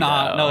kinky. It's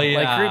not, though. no, yeah,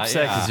 like group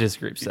sex yeah. is just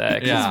group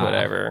sex. Yeah. It's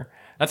whatever.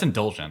 That's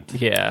indulgent.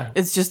 Yeah.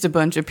 It's just a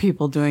bunch of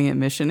people doing it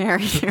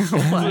missionary or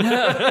what?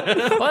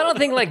 Well, I don't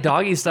think like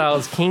doggy style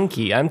is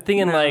kinky. I'm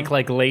thinking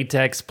like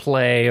latex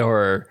play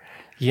or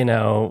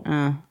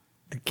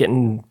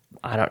getting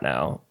I don't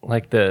know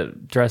like the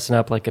dressing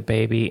up like a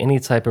baby. Any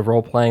type of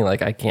role playing.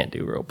 Like I can't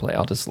do role play.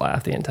 I'll just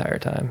laugh the entire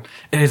time.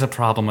 It is a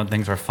problem when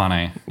things are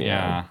funny.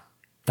 Yeah.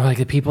 Or like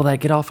the people that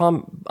get off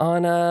on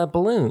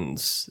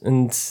balloons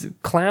and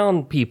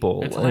clown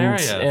people It's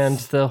hilarious. and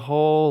the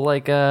whole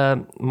like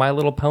My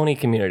Little Pony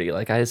community.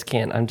 Like I just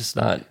can't. I'm just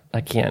not.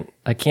 I can't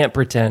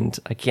pretend.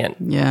 I can't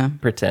Yeah.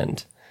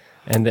 pretend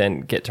and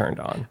then get turned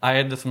on. I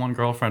had this one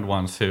girlfriend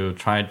once who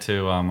tried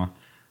to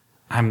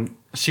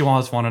she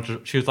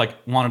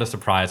wanted a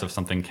surprise of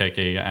something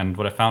kicky, and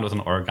what I found was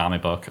an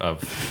origami book of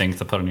things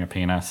to put on your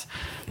penis.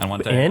 And one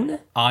day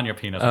on your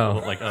penis,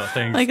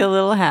 things Like a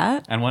little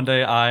hat? And one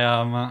day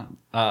I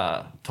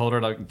told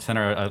her to send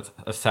her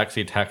a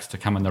sexy text to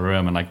come in the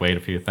room and like wait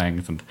a few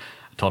things, and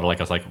I told her like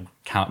I was like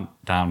count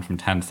down from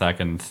 10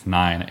 seconds,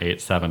 9,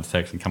 8, 7,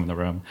 6, and come in the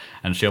room.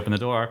 And she opened the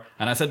door,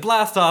 and I said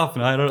blast off,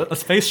 and I had a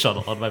space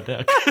shuttle on my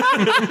dick.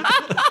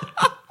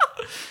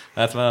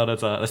 That's about it.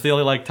 That's the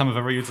only time I've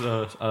ever used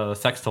a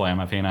sex toy on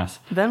my penis.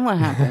 Then what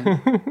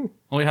happened?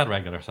 Well, we had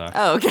regular sex.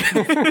 Oh, okay.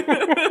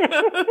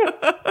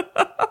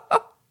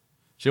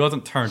 She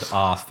wasn't turned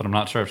off, but I'm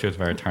not sure if she was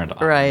very turned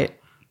on. Right.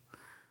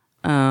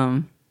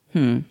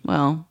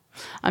 Well,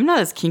 I'm not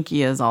as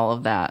kinky as all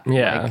of that.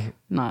 Yeah.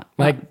 Not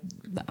Like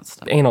that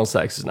stuff. anal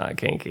sex is not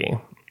kinky.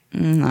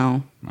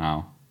 No.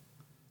 No.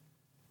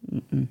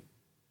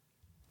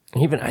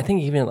 I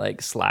think even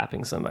like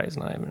slapping somebody's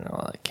not even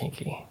all that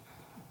kinky.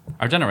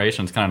 Our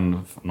generation's kind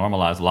of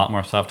normalized a lot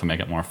more stuff to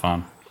make it more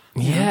fun.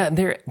 Yeah,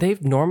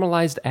 they've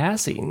normalized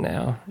ass eating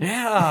now.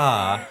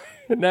 Yeah.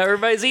 Now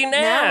everybody's eating Now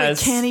we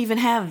ass. can't even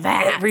have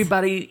that.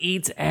 Everybody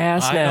eats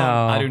ass I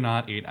now. I do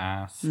not eat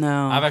ass.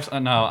 No. I've actually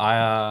no.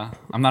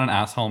 I'm not an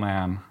asshole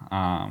man.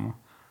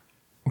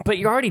 But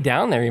you're already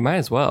down there. You might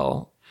as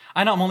well.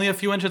 I know I'm only a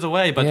few inches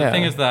away, but Yeah. the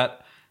thing is that.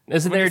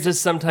 Isn't there just The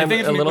sometimes thing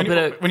is, a little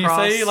bit of when you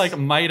say cross- like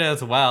might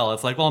as well,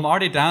 it's like, well, I'm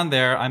already down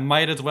there. I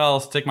might as well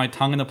stick my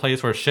tongue in the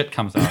place where shit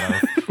comes out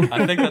of.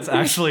 I think that's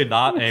actually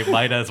not a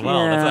might as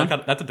well. Yeah.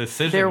 That's a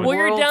decision. They're Well,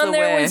 you're worlds down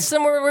there away. with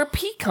somewhere where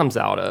pee comes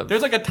out of.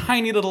 There's like a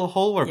tiny little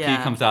hole where Yeah.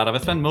 pee comes out of. I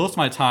spend most of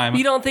my time.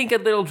 You don't think a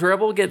little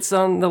dribble gets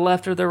on the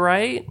left or the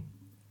right?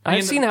 I've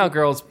mean, seen how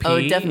girls pee. Oh,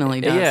 it definitely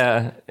does.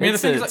 Yeah, mean, the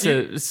it's, thing is it's,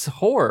 that it's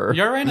horror.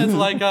 Urine is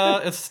like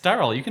it's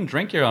sterile. You can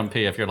drink your own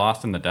pee if you're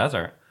lost in the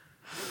desert.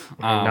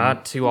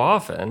 Not too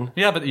often.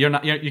 Yeah, but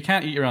you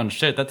can't eat your own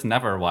shit. That's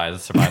never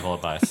wise survival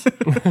advice.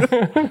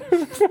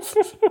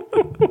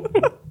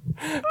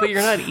 But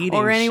you're not eating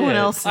or anyone shit.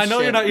 else. I know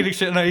you're not eating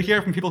shit, and I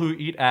hear from people who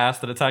eat ass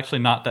that it's actually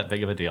not that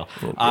big of a deal.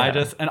 I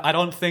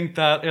don't think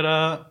that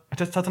it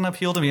just doesn't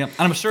appeal to me, and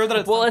I'm sure that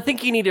it's. Well, I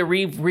think you need to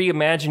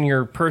reimagine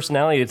your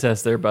personality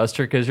test there,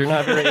 Buster, because you're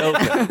not very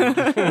open.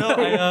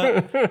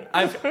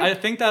 I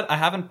think that I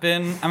haven't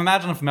been. I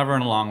imagine if I'm ever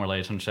in a long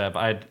relationship,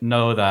 I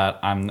know that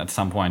I'm at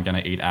some point going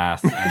to eat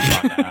ass and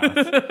suck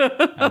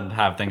ass and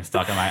have things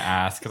stuck in my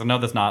ass because I know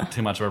there's not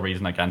too much of a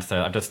reason against it.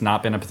 I've just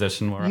not been in a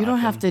position where You don't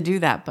have to do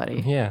that,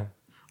 buddy. Yeah.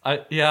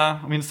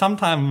 I mean,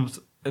 sometimes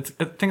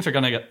things are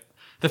gonna get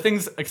the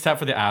things except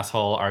for the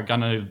asshole are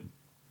gonna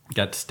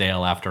get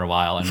stale after a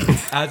while, and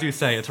as you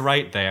say, it's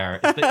right there.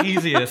 It's the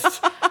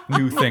easiest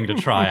new thing to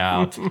try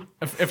out.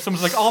 If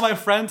someone's like, "All my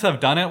friends have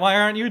done it, why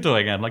aren't you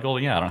doing it?" I'm like, well,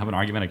 yeah, I don't have an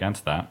argument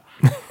against that.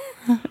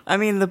 I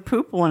mean, the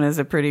poop one is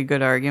a pretty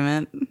good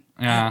argument.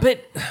 Yeah,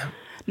 But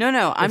No,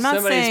 I'm if not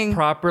somebody's saying.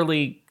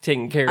 properly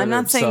taking care I'm of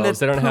not saying themselves,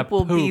 that they don't have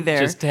poop will be poop there.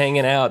 just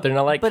hanging out. They're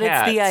not like But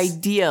cats. it's the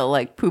idea,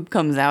 like poop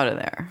comes out of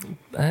there.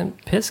 And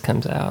piss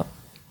comes out.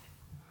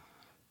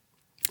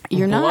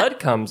 You're Blood not.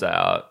 comes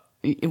out.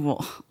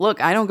 Well, look,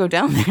 I don't go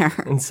down there.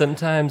 And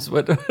sometimes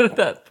what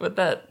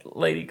that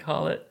lady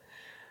call it?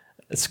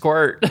 A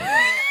squirt.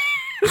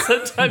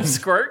 Sometimes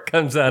squirt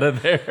comes out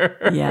of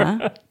there.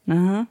 Yeah.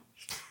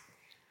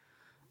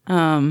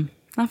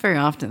 Not very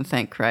often,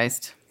 thank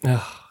Christ.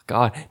 Oh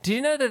God. Do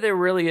you know that there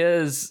really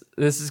is,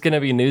 this is gonna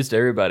be news to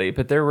everybody,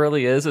 but there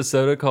really is a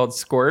soda called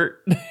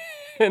Squirt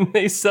and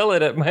they sell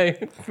it at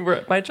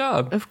my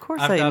job. Of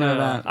course I've I got know a-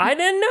 that. I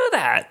didn't know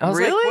that. I was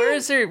like,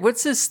 Really?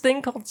 what's this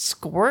thing called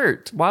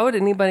Squirt? Why would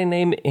anybody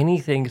name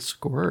anything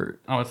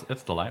Squirt? oh,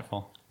 it's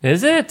delightful.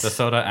 Is it? The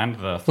soda and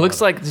the Looks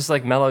like just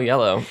like Mellow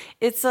Yellow.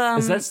 It's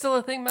Is that still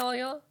a thing, Mellow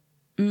Yellow?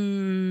 Are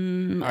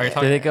you Did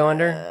talking? it go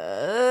under?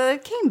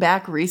 it came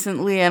back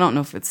recently. I don't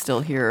know if it's still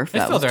here or if It's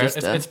that still was there. just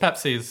It's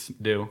Pepsi's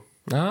due.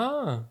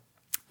 Ah.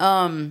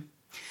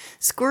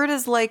 Squirt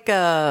is like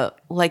a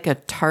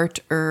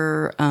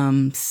tartar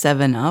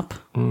 7-Up.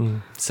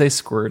 Say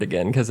squirt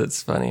again because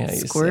it's funny how you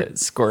Squirt? say it.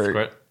 Squirt.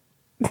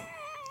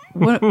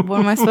 But What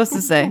am I supposed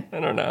to say? I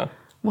don't know.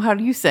 Well, how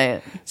do you say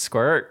it?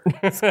 Squirt.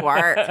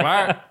 Squirt.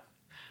 I'm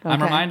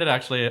Okay. reminded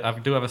actually. I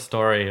do have a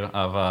story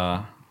of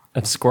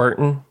Of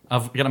squirting.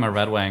 getting my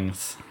Red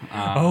Wings.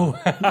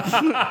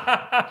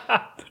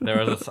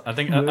 There was, I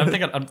think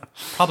I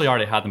probably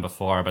already had them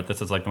before, but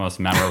this is like the most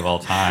memorable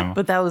time.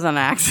 But that was on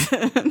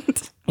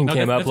accident. And No,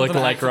 came this up was looking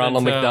an like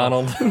Ronald accident,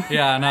 McDonald.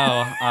 Yeah,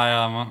 no,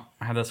 I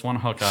had this one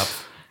hookup,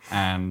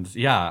 and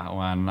yeah,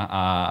 when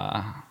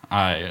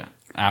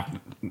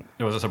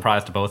it was a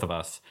surprise to both of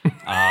us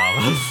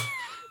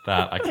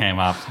that I came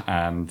up,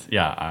 and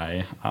yeah,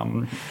 I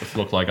just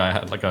looked like I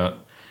had like a.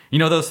 You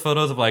know those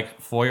photos of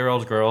like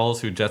 4-year-old girls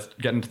who just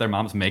get into their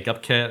mom's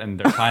makeup kit and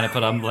they're trying to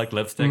put on like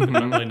lipstick and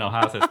don't really know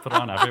how, so it's put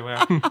on everywhere.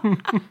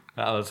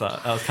 That was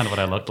kind of what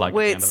I looked like. at the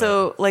Wait, end of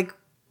so like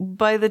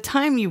by the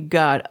time you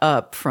got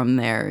up from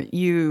there,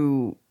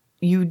 you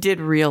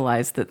did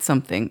realize that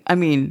something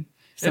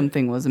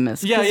was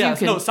amiss. Yeah, 'Cause yeah. you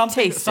can No, something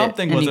taste it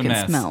something and was you amiss.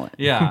 can smell it.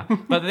 Yeah,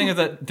 but the thing is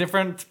that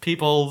different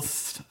people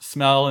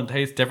smell and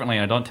taste differently,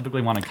 and I don't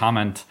typically want to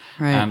comment.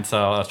 Right. And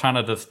so I was trying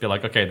to just be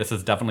like, okay, this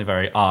is definitely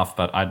very off,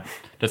 but I'm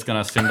just gonna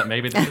assume that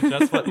maybe this is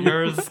just what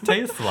yours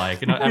tastes like.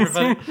 You know,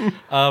 everybody.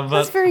 That's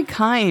But very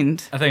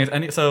kind. I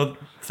think so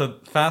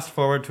fast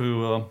forward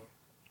to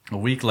a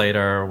week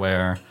later,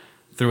 where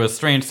through a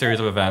strange series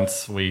of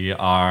events, we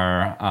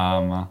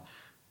are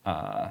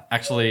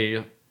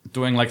actually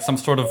doing like some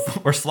sort of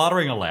we're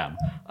slaughtering a lamb.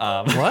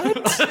 What?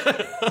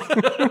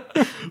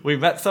 We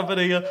met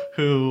somebody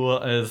who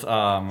is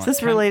Is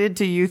this related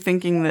to you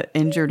thinking that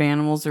injured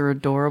animals are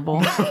adorable?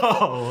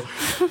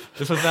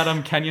 this was that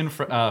Kenyan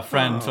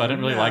friend, so I didn't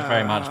really like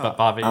very much, but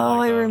Bobby. Oh,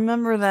 liked I her.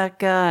 remember that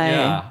guy.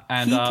 Yeah,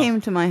 and, he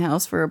came to my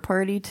house for a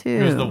party too.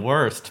 He was the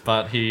worst,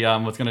 but he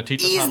was going to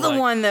teach us He's how to, the like,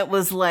 one that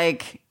was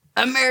like,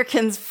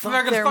 Americans fuck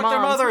Americans their fuck their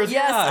moms. mothers.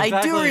 Yes, Yeah, I do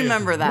exactly.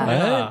 remember that.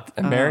 What?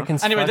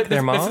 Americans Anyway, fuck their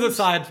this moms? is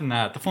aside from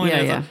that. The point Yeah,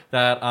 is yeah.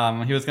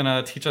 that he was going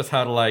to teach us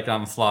how to like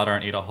slaughter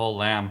and eat a whole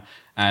lamb,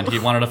 and he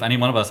wondered if any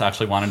one of us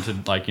actually wanted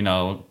to like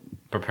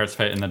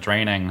participate in the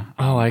draining.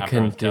 Oh, I after it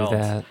couldn't was do killed.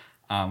 that.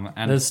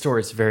 And This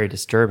story is very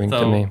disturbing to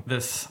so me.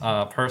 this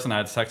person I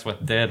had sex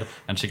with did,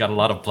 and she got a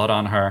lot of blood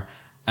on her.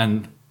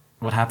 And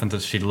what happens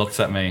is she looks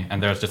at me,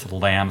 and there's just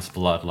lamb's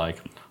blood like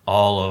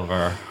all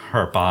over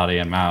her body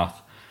and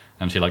mouth.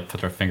 And she like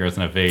puts her fingers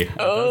in a V.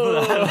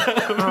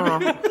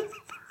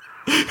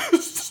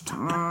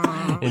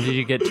 And did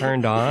you get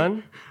turned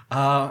on?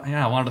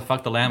 Yeah, I wanted to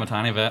fuck the lamb a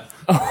tiny bit.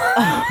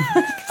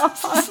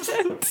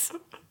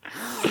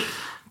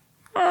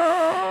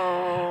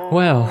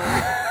 Well,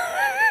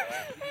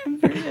 I'm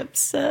very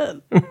upset.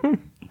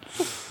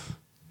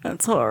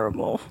 That's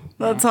horrible.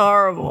 That's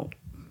horrible.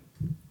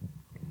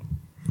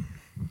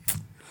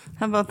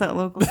 How about that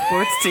local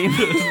sports team?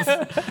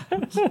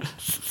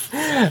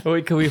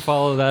 what can we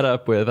follow that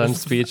up with? I'm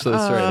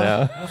speechless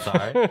right now.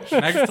 Sorry.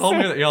 Meg told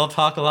me that y'all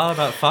talk a lot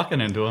about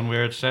fucking and doing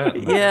weird shit.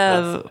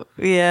 Yeah.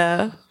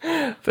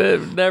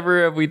 But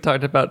never have we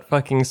talked about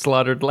fucking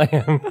slaughtered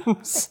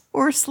lambs.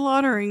 Or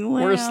slaughtering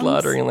lambs. We're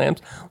slaughtering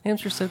lambs.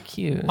 Lambs are so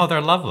cute. Oh,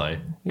 they're lovely.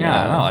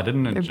 Yeah, no, I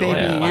didn't enjoy baby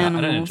it. I didn't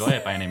animals. enjoy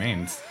it by any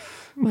means.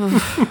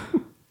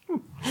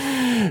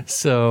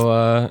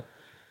 So,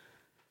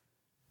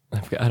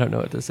 I don't know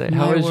what to say.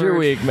 How My was your word.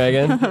 week,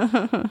 Megan?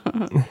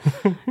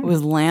 It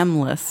was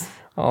lambless.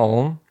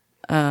 Oh,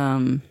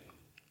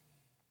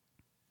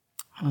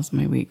 How was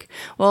my week?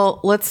 Well,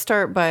 let's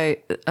start by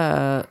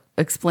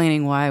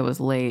explaining why I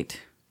was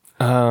late.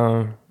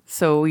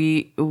 So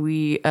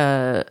Abe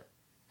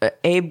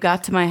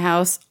got to my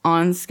house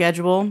on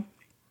schedule.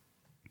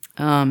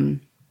 Now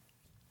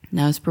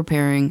I was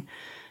preparing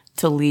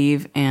to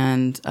leave,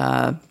 and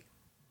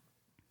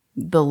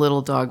the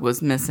little dog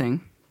was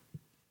missing.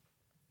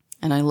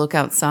 And I look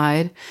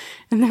outside,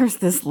 and there's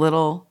this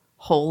little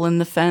hole in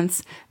the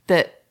fence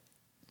that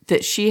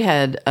she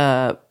had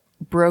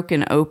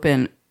broken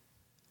open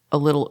a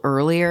little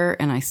earlier,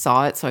 and I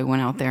saw it, so I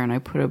went out there and I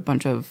put a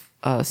bunch of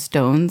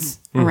stones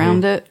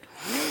around it.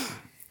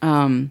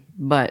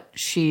 But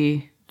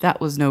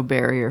that was no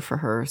barrier for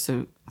her.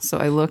 So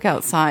I look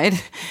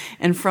outside,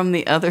 and from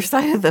the other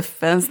side of the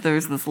fence,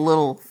 there's this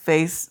little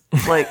face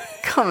like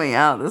coming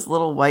out, this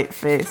little white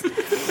face.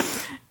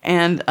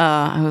 And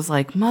I was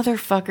like,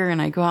 motherfucker. And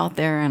I go out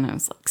there and I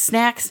was like,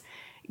 Snacks,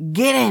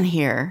 get in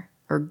here.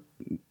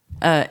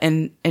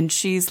 And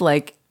she's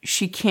like,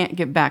 she can't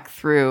get back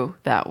through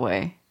that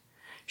way.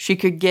 She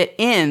could get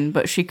in,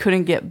 but she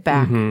couldn't get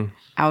back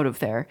out of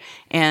there.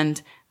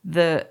 And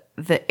the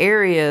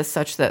area is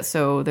such that,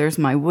 so there's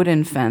my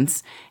wooden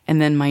fence, and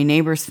then my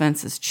neighbor's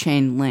fence is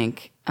chain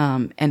link.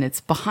 And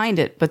it's behind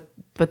it, but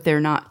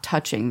they're not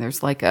touching.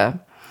 There's like I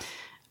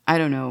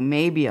don't know,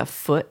 maybe a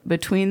foot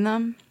between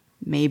them.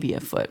 Maybe a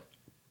foot.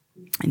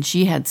 And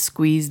she had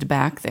squeezed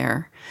back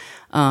there.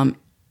 And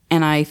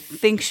I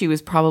think she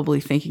was probably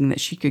thinking that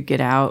she could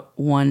get out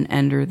one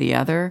end or the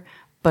other,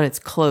 but it's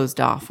closed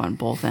off on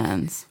both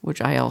ends,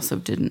 which I also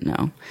didn't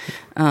know.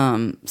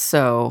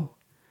 So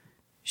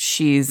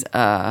she's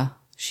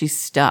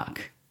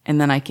stuck. And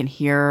then I can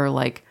hear her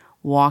like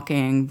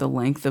walking the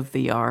length of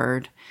the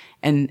yard.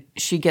 And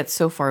she gets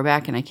so far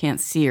back and I can't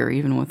see her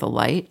even with a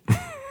light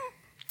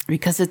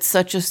because it's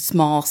such a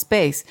small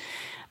space.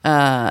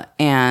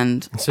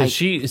 And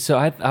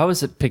I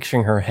was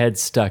picturing her head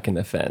stuck in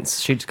the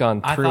fence. She'd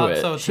gone I through thought it.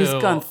 so too. She's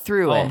gone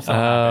through I'm it. so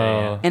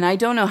happy. And I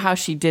don't know how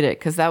she did it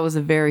because that was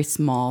a very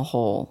small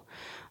hole.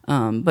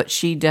 But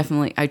she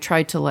definitely, I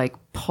tried to like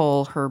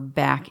pull her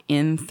back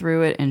in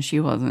through it, and she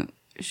wasn't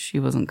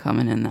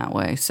coming in that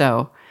way.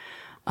 So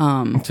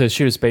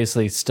she was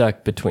basically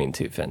stuck between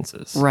two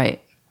fences.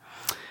 right.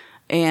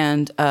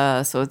 And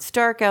so it's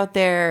dark out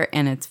there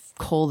and it's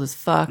cold as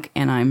fuck,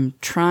 and I'm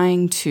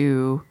trying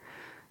to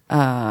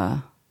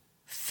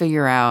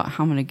figure out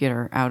how I'm gonna get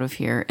her out of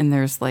here. And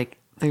there's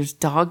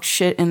dog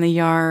shit in the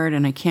yard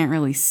and I can't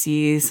really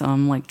see, so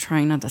I'm like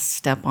trying not to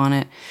step on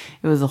it.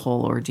 It was a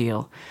whole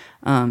ordeal.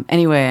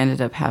 Anyway, I ended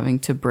up having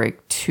to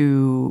break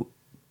two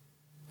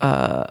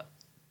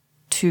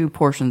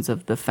portions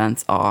of the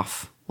fence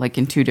off, like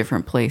in two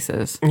different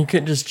places. You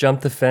couldn't just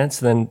jump the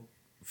fence and then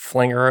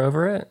fling her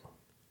over it?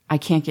 I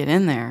can't get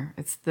in there.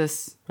 It's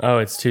this. Oh,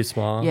 it's too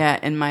small? Yeah,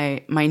 and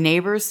my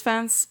neighbor's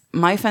fence,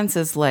 my fence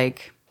is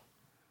like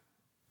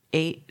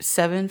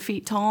 7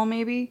 feet tall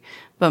maybe,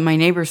 but my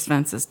neighbor's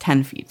fence is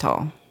 10 feet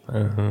tall.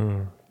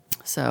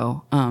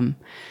 So,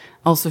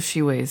 also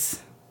she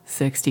weighs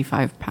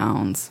 65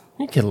 pounds.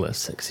 You can lift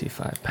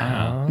 65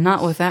 pounds.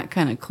 Not with that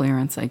kind of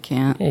clearance, I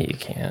can't. Yeah, you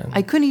can.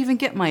 I couldn't even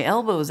get my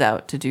elbows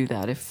out to do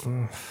that. If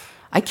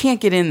I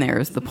can't get in there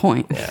is the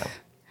point. Yeah.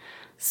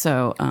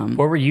 So,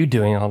 What were you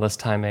doing all this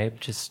time, Abe?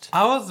 Just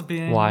I was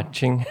being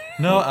watching?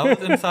 No, I was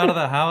inside of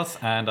the house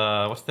and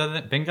what's the other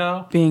thing?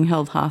 Bingo? being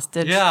held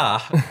hostage.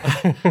 Yeah.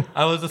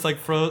 I was just like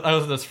I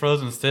was just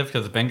frozen stiff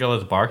because Bingo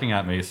was barking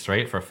at me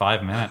straight for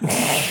 5 minutes.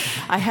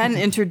 I hadn't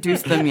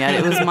introduced them yet.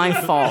 It was my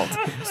fault.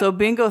 So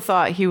Bingo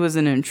thought he was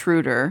an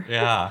intruder.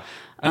 Yeah.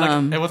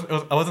 And like,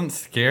 I wasn't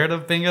scared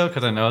of Bingo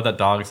because I know that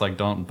dogs like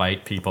don't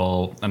bite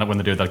people, and when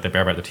they do, like they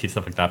bare bite their teeth,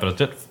 stuff like that.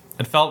 But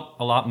it felt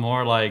a lot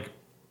more like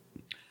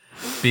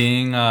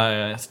being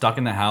stuck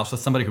in the house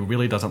with somebody who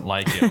really doesn't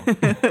like you.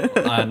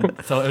 And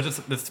so it was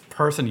just this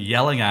person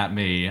yelling at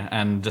me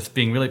and just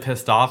being really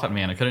pissed off at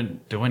me, and I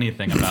couldn't do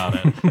anything about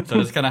it. So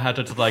I just kind of had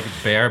to just like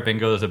bear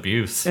Bingo's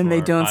abuse. And they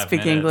for don't 5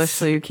 speak minutes. English,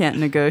 so you can't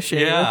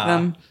negotiate with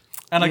them.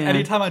 And like Yeah.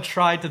 anytime I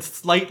tried to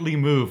slightly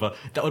move,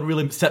 that would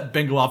really set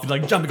Bingo off. He'd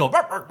like jump and go,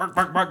 bark, bark, bark,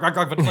 bark, bark, bark,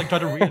 bark, but just like try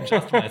to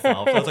readjust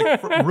myself. So I was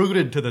like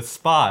rooted to this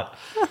spot,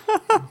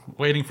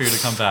 waiting for you to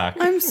come back.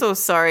 I'm so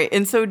sorry.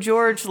 And so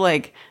George,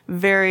 like,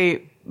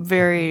 very,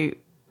 very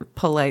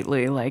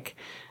politely, like,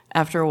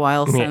 after a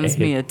while, sends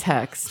me a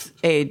text.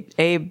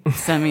 Abe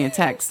sent me a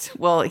text.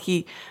 Well,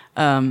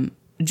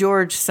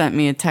 George sent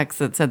me a text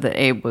that said that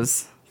Abe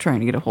was trying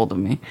to get a hold of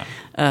me.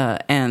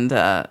 And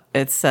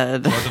it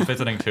said... I was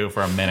visiting too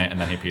for a minute,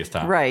 and then he peaced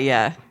out. Right,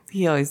 yeah.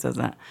 He always does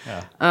that.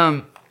 Yeah.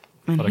 And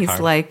What a he's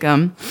card. like,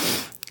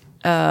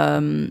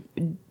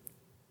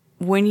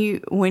 when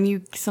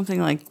you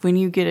something like, when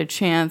you get a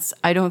chance,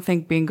 I don't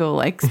think Bingo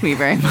likes me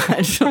very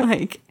much.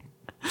 Like,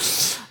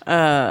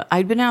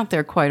 I'd been out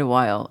there quite a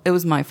while. It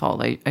was my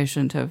fault. I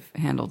shouldn't have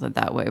handled it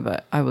that way,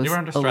 but I was You were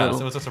under a stress.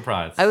 little, It was a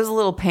surprise. I was a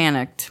little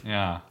panicked.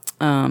 Yeah.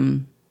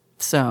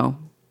 So,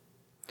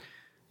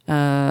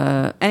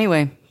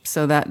 anyway,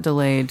 so that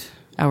delayed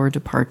our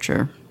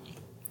departure.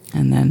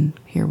 And then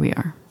here we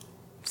are.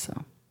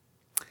 So,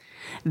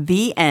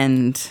 the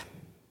end.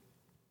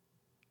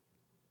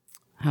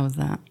 How was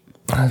that?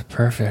 That's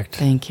perfect.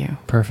 Thank you.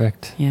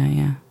 Perfect.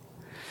 Yeah.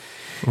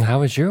 And how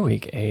was your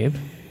week, Abe?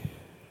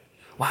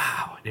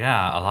 Wow.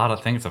 Yeah, a lot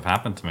of things have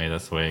happened to me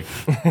this week.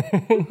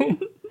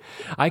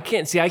 I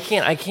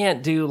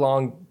can't do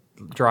long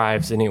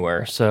drives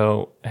anywhere.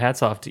 So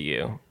hats off to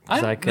you.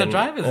 'Cause I The couldn't-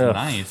 drive is ugh.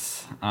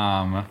 nice.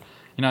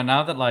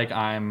 Now that like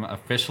I'm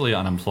officially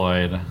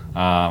unemployed,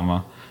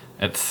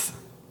 it's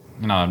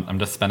I'm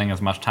just spending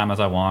as much time as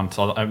I want.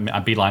 So I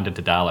beelined it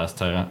to Dallas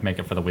to make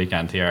it for the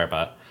weekend here,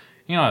 but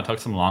I took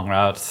some long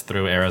routes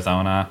through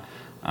Arizona.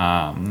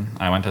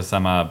 I went to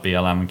some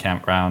BLM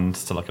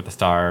campgrounds to look at the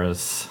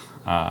stars.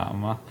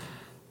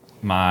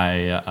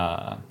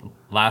 My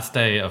last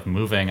day of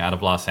moving out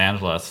of Los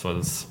Angeles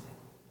was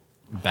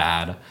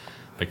bad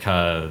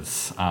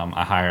because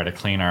I hired a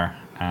cleaner,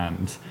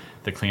 and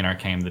the cleaner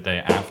came the day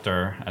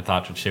after I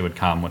thought that she would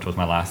come, which was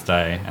my last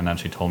day, and then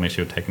she told me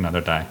she would take another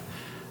day.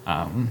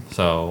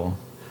 So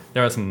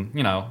there was some,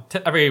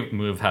 every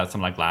move has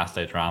some like last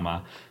day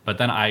drama, but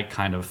then I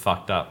kind of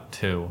fucked up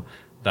too.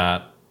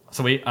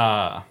 So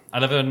I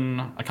live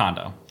in a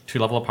condo,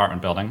 2-level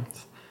apartment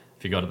buildings.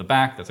 If you go to the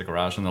back, there's a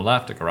garage on the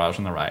left, a garage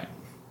on the right.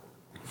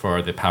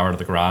 For the power to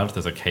the garage,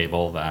 there's a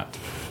cable that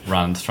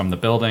runs from the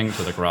building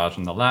to the garage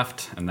on the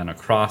left, and then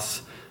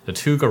across the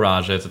 2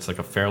 garages. It's like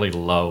a fairly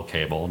low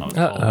cable. And I was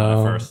told when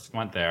I first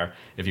went there,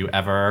 if you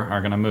ever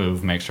are going to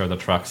move, make sure the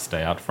trucks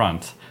stay out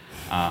front.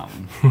 I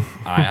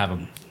have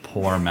a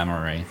poor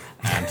memory.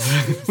 And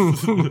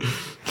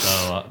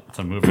so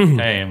some movers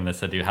came and they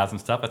said, "Do you have some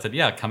stuff?" I said,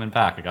 "Yeah, coming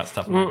back. I got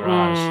stuff in the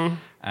garage."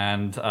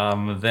 And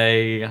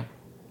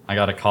I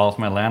got a call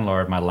from my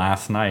landlord my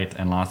last night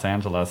in Los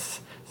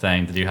Angeles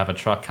saying, "Did you have a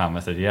truck come?" I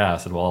said, "Yeah." I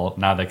said, "Well,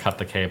 now they cut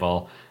the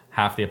cable.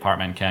 Half the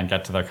apartment can't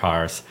get to their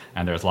cars,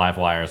 and there's live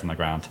wires in the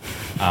ground."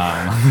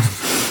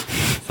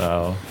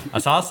 So I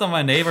saw some of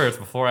my neighbors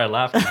before I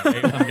left and I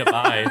waved them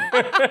goodbye.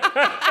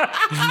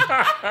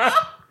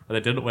 But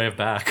they didn't wave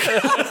back.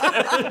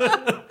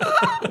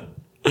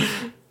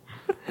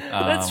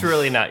 That's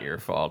really not your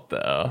fault,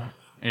 though.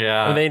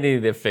 Yeah. They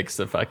need to fix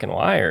the fucking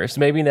wires.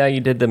 Maybe now you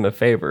did them a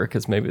favor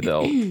because maybe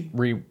they'll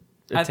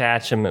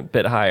reattach them a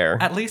bit higher.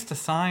 At least a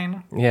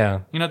sign. Yeah.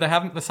 They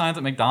have the signs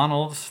at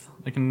McDonald's.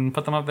 They can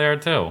put them up there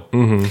too.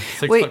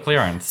 6 Wait, foot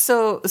clearance.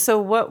 So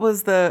what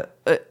was the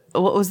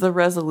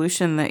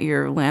resolution that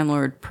your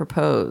landlord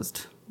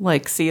proposed?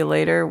 Like, see you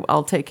later,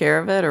 I'll take care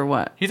of it, or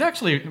what? He's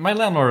actually, my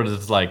landlord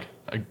is like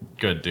a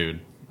good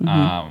dude.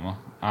 What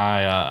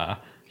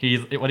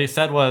he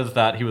said was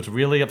that he was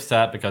really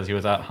upset because he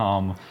was at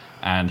home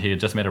and he had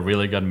just made a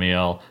really good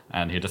meal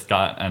and he just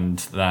got, and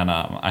then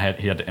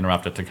he had to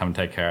interrupt it to come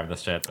take care of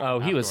this shit. Oh,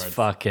 he was afterwards.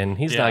 fucking.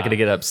 He's Yeah. not going to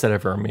get upset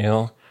over a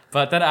meal.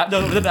 But then,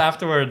 then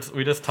afterwards,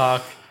 we just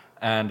talk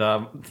and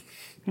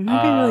You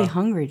might be really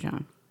hungry,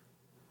 John.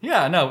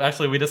 yeah, no,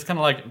 actually, we just kind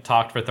of like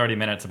talked for 30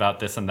 minutes about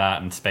this and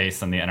that and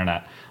space and the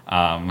internet.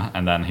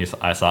 And then he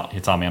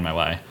saw me on my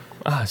way.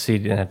 Oh, so you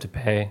didn't have to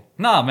pay.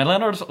 No, my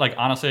landlord's like,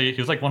 honestly, he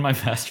was like one of my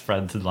best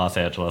friends in Los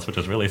Angeles, which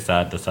is really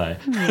sad to say.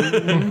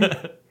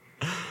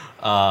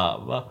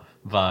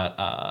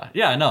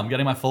 Yeah, no, I'm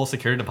getting my full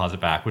security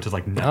deposit back, which is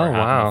like never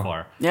happened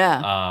before.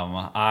 Yeah.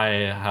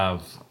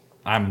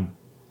 I'm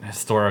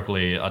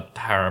historically a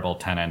terrible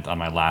tenant on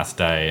my last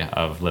day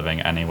of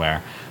living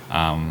anywhere.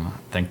 I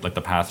think like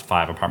the past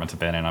 5 apartments I've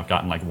been in, I've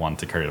gotten like 1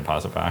 security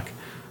deposit back.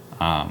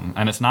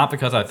 And it's not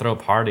because I throw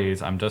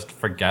parties, I'm just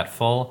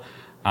forgetful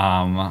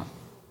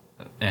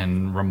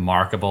in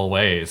remarkable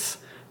ways.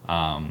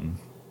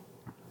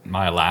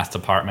 My last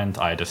apartment,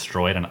 I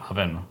destroyed an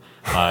oven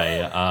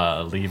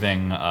by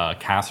leaving a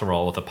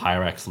casserole with a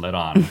Pyrex lid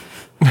on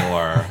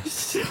for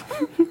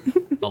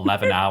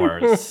 11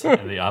 hours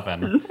in the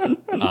oven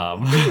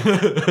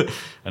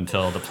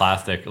until the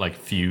plastic like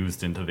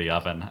fused into the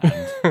oven,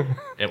 and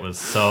it was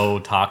so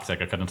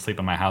toxic I couldn't sleep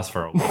in my house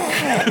for a week.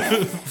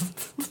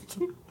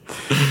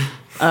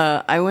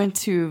 I went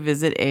to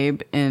visit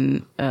Abe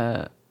in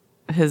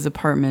his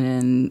apartment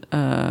in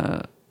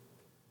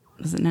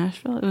was it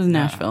Nashville? It was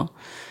Nashville.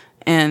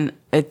 And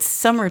it's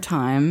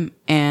summertime,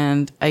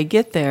 and I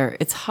get there.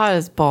 It's hot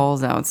as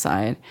balls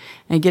outside.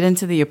 And I get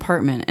into the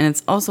apartment, and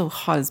it's also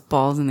hot as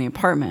balls in the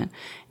apartment.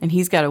 And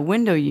he's got a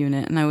window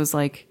unit, and I was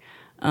like,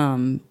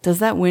 does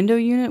that window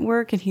unit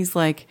work? And he's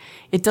like,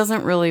 it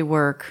doesn't really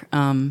work.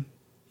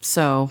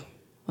 So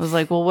I was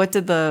like, well, what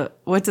did the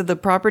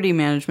property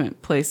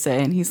management place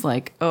say? And he's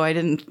like, oh, I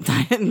didn't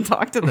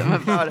talk to them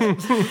about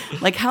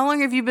it. Like, how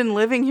long have you been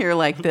living here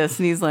like this?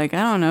 And he's like,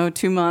 I don't know,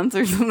 2 months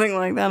or something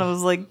like that. I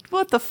was like,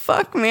 what the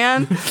fuck,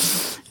 man?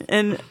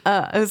 And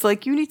I was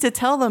like, you need to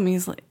tell them.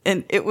 He's like,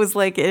 and it was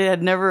like it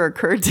had never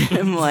occurred to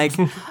him, like,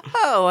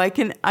 oh, I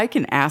can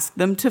ask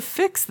them to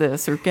fix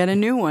this or get a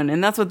new one.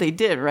 And that's what they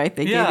did, right?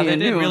 They gave you a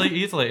new really one.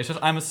 easily. It's just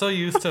I'm so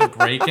used to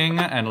breaking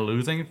and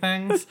losing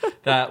things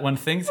that when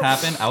things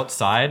happen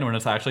outside, when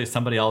it's actually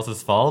somebody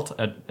else's fault,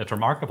 it's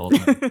remarkable to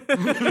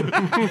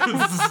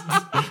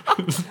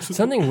me.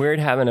 Something weird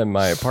happened in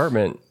my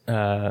apartment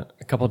a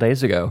couple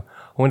days ago.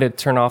 I wanted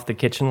to turn off the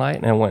kitchen light,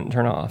 and it wouldn't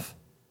turn off.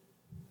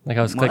 Like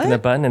I was clicking the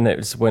button, and it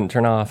just wouldn't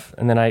turn off.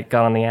 And then I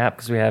got on the app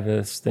because we have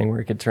this thing where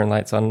you could turn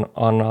lights on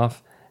and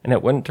off, and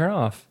it wouldn't turn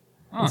off.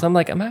 And so I'm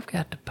like, I'm gonna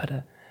have to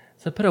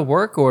put a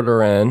work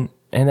order in,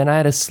 and then I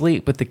had to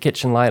sleep with the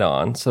kitchen light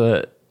on,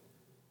 so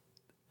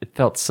it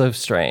felt so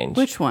strange.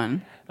 Which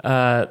one?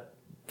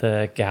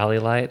 The galley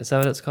light, is that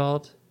what it's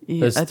called?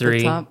 Yeah, Those at the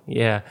three, top?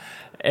 yeah.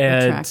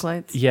 And track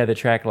lights? Yeah, the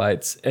track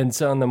lights. And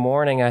so in the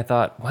morning, I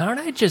thought, why don't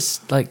I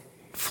just like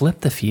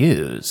flip the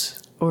fuse?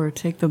 Or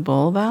take the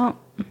bulb out?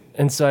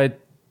 And so I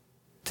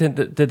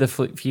did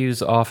the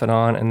fuse off and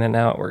on, and then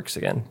now it works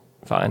again.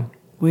 Fine.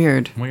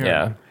 Weird.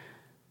 Yeah.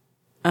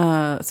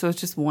 So it's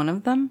just one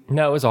of them?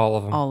 No, it was all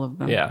of them. All of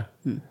them. Yeah.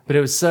 But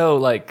it was so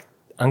like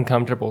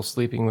uncomfortable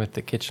sleeping with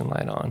the kitchen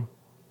light on.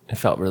 It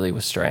felt really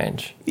was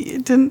strange. You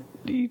didn't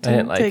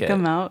like take it.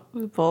 them out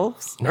with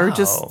bulbs? Or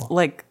just No.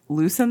 like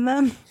loosen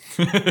them?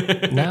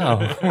 No.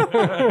 No.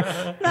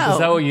 Is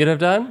that what you'd have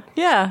done?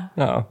 Yeah.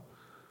 No.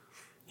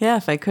 Yeah,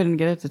 if I couldn't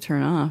get it to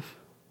turn off.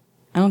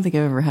 I don't think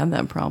I've ever had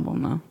that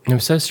problem though. It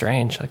was so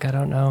strange. Like, I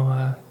don't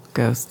know.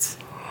 Ghosts.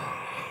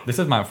 This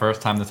is my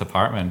first time in this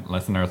apartment,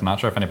 listeners. I'm not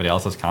sure if anybody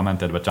else has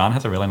commented, but John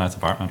has a really nice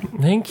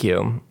apartment. Thank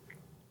you.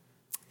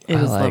 It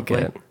I is like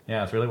lovely. it.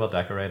 Yeah, it's really well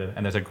decorated.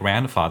 And there's a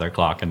grandfather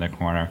clock in the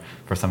corner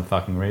for some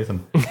fucking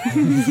reason.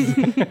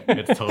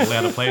 It's totally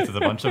out of place. There's a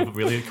bunch of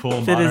really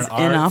cool That modern is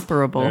art.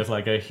 inoperable. There's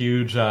like a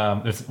huge,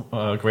 there's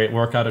great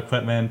workout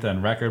equipment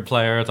and record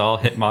players, all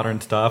hit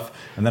modern stuff.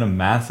 And then a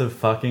massive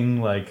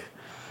fucking like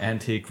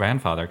antique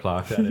grandfather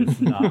clock that is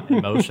not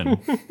in motion.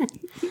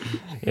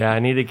 Yeah, I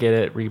need to get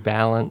it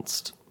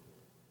rebalanced.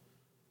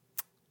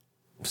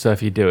 So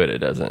if you do it, it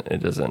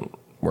doesn't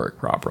work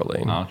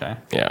properly. Oh, okay.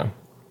 Yeah.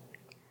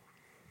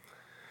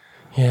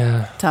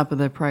 Yeah. Top of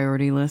the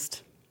priority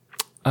list.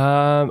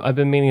 I've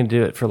been meaning to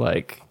do it for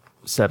like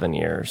 7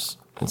 years.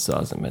 It still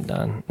hasn't been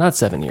done. Not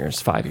 7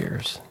 years, 5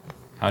 years.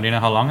 How do you know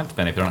how long it's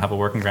been if you don't have a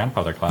working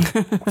grandfather clock?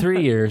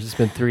 3 years. It's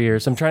been 3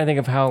 years. I'm trying to think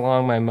of how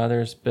long my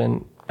mother's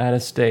been out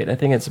of state. I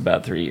think it's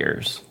about 3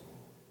 years.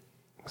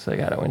 So I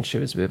got it when she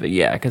was moving.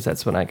 Yeah, because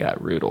that's when I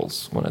got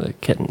Roodles, one of the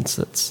kittens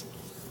that's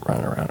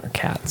running around, or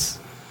cats.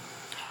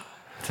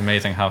 It's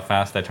amazing how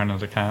fast they turn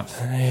into cats.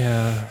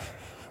 Yeah.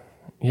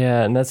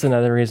 Yeah, and that's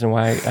another reason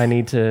why I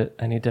need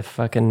to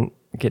fucking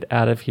get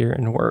out of here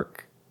and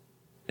work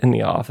in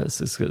the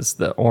office, is because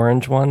the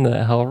orange one,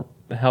 the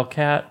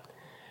Hellcat,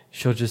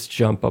 she'll just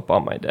jump up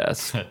on my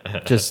desk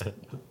just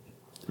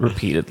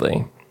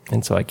repeatedly,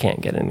 and so I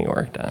can't get any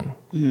work done.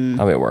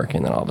 I'll be working,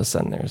 and then all of a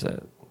sudden there's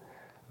a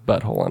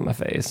butthole in my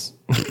face.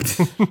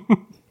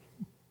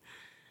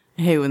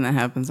 I hate when that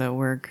happens at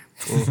work.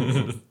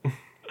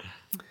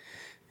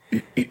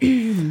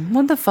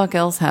 What the fuck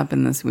else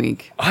happened this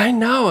week? I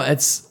know,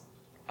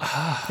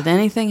 Did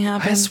anything I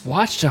happen? just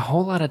watched a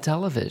whole lot of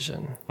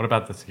television. What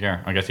about this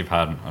year? I guess you've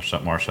had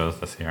more shows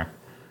this year.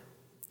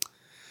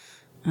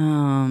 I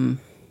mean,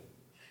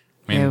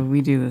 Yeah,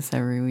 we do this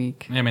every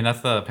week. I mean, that's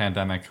the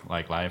pandemic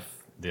like life.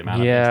 The amount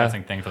of Yeah.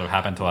 interesting things that have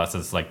happened to us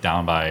is like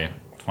down by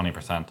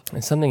 20%.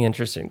 And something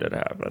interesting did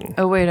happen.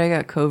 Oh wait, I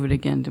got COVID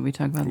again. Did we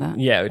talk about that?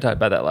 Yeah, we talked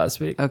about that last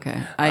week. Okay.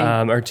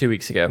 Or 2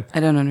 weeks ago. I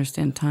don't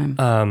understand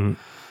time.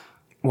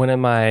 One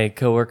of my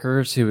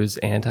coworkers who was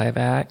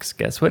anti-vax,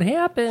 guess what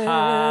happened?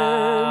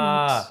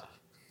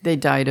 They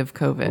died of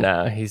COVID.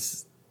 No,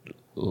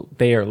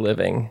 they are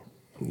living.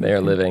 They are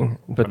living.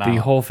 But the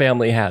now. whole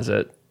family has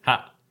it,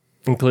 Ha.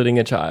 including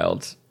a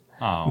child.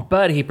 Oh.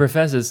 But he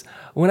professes,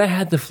 when I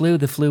had the flu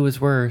was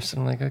worse.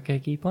 I'm like, okay,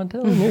 keep on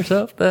telling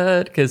yourself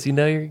that, because you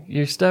know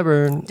you're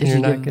stubborn. And Did you're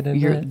you not give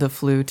going to the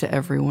flu to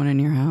everyone in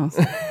your house?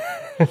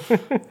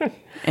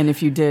 And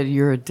if you did,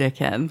 you're a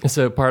dickhead.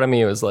 So part of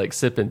me was like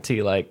sipping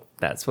tea, like,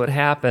 That's what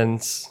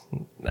happens.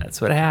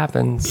 That's what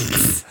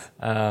happens.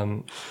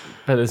 But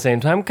at the same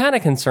time, I'm kind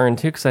of concerned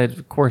too, because I,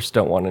 of course,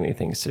 don't want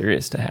anything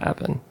serious to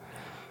happen.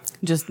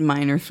 Just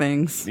minor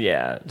things.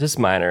 Yeah, just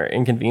minor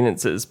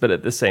inconveniences. But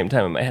at the same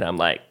time, in my head, I'm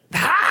like,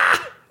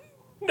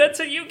 that's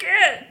what you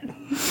get.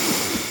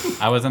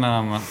 I was in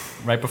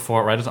right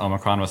as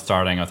Omicron was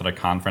starting. I was at a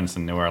conference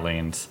in New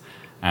Orleans,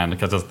 and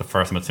because it was the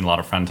first time I'd seen a lot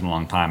of friends in a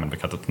long time, and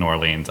because it's New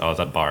Orleans, I was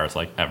at bars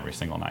like every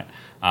single night.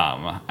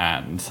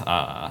 I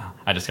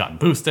just gotten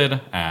boosted,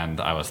 and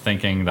I was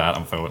thinking that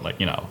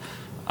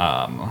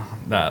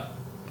that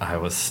I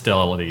was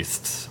still at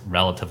least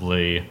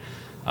relatively,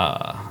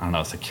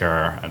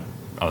 secure. And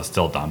I was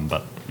still dumb,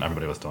 but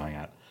everybody was doing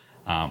it.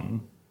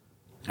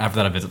 After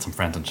that, I visit some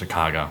friends in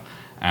Chicago,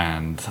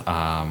 and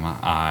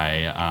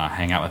I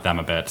hang out with them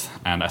a bit,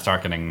 and I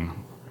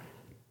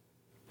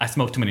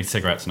smoked too many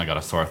cigarettes and I got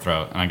a sore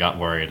throat, and I got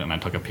worried, and I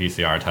took a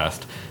PCR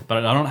test.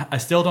 But I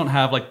still don't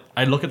have,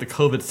 I look at the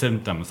COVID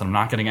symptoms, and I'm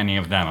not getting any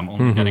of them. I'm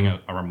only getting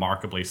a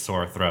remarkably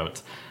sore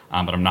throat,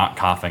 but I'm not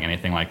coughing,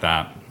 anything like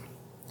that.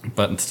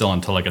 But still,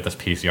 until I get this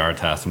PCR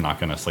test, I'm not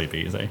going to sleep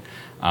easy.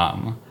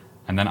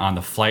 And then on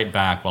the flight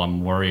back, while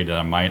I'm worried that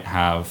I might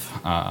have,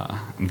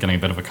 I'm getting a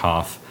bit of a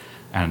cough,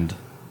 and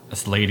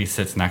this lady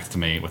sits next to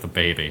me with a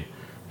baby.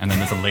 And then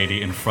there's a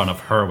lady in front of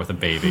her with a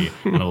baby,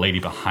 and a lady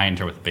behind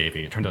her with a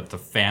baby. It turns out it's a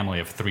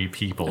family of 3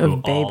 people who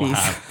all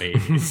have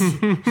babies.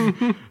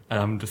 And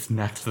I'm just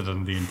next to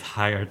them the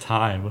entire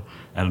time,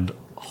 and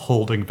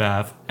holding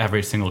back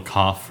every single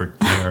cough for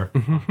dear.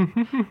 And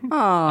in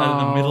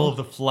the middle of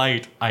the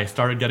flight, I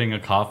started getting a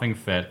coughing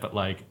fit, but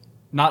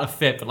not a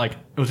fit, but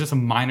it was just a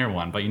minor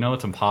one. But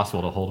it's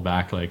impossible to hold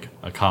back a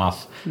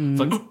cough. It's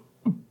like,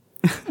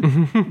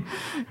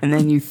 And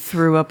then you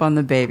threw up on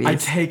the baby. I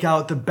take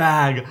out the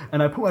bag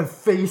and I put my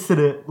face in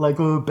it like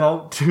I'm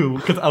about to,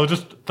 because I was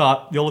just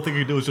thought the only thing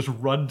you do is just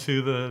run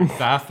to the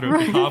bathroom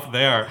and cough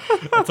there.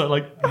 And so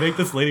make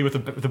this lady with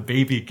a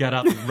baby get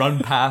up and run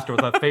past her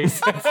with my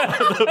face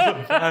inside of the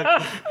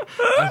bag.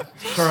 I'm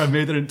sure I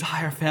made their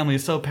entire family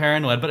so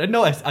paranoid. But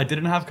no, I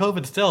didn't have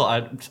COVID still.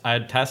 I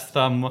had tests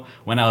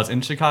when I was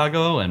in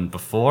Chicago and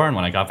before, and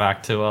when I got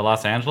back to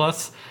Los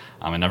Angeles.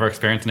 I never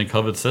experienced any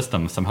COVID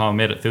symptoms. Somehow I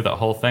made it through that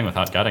whole thing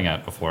without getting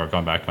it before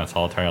going back to my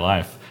solitary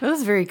life. That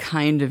was very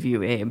kind of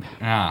you, Abe.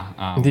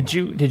 Yeah. Did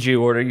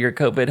you order your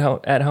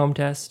COVID at home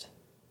test?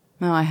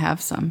 No, I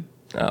have some.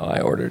 Oh, I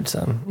ordered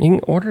some. You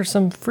can order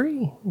some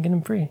free. Get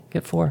them free.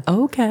 Get 4.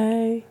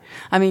 Okay.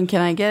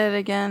 Can I get it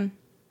again?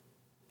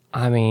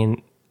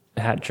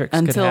 Hat tricks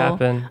could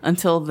happen.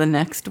 Until the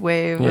next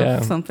wave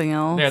of something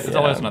else. Yeah, there's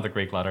always another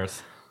Greek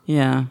letters.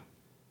 Yeah.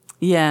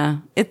 Yeah,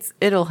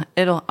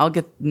 I'll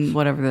get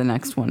whatever the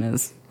next one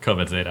is.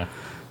 COVID Zeta.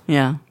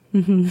 Yeah.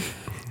 I'm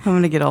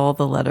going to get all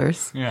the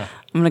letters. Yeah.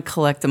 I'm going to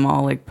collect them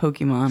all like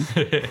Pokemon.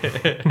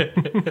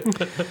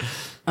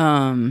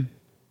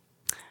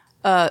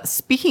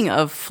 Speaking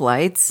of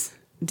flights,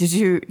 did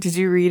you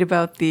read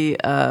about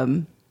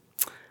the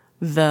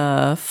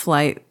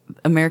flight,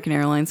 American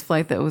Airlines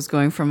flight that was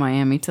going from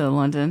Miami to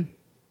London?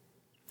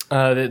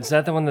 Is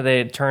that the one that they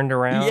had turned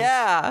around?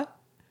 Yeah.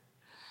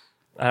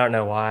 I don't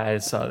know why I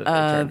saw that. They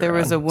turned there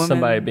was around. a woman.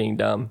 Somebody being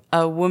dumb.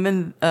 A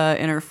woman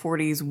in her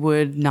 40s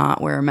would not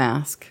wear a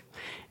mask,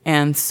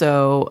 and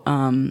so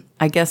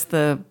I guess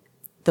the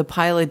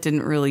pilot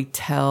didn't really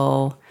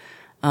tell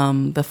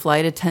the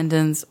flight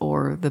attendants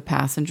or the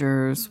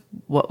passengers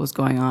what was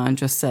going on.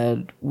 Just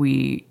said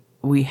we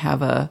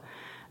have an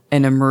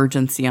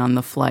emergency on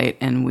the flight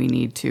and we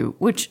need to.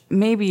 Which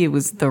maybe it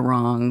was the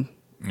wrong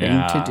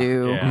thing to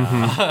do.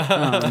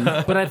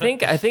 Yeah. But I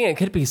think it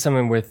could be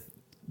something with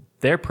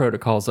their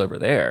protocols over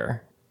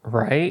there,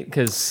 right?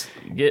 Because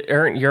isn't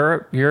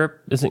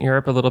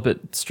Europe a little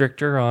bit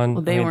stricter on?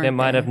 Well, they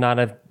might have not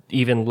have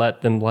even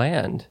let them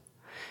land.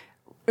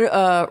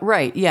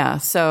 Right. Yeah.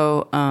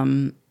 So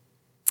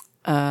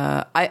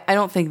I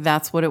don't think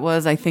that's what it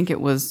was. I think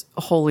it was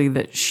wholly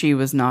that she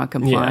was not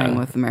complying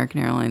with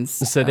American Airlines.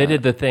 So they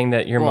did the thing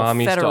that your mom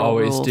used to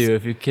always rules. do.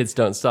 If your kids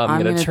don't stop,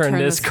 I'm going to turn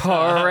this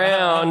car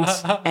around.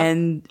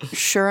 And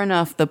sure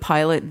enough, the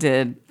pilot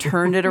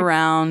turned it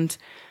around.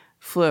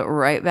 Flew it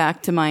right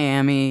back to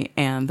Miami,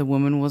 and the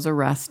woman was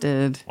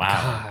arrested.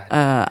 Wow.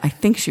 I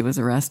think she was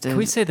arrested. Can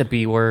we say the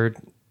B word?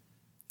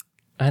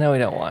 I know we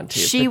don't want to.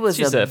 She's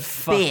a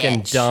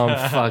fucking bitch. dumb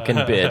fucking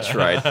bitch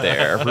right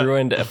there.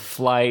 Ruined a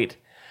flight.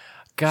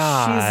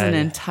 God. She's an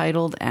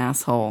entitled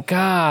asshole.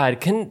 God.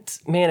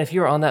 If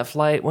you were on that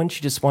flight, wouldn't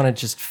you just want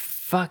to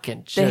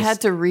They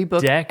had to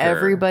rebook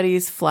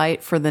everybody's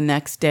flight for the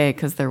next day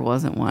because there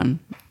wasn't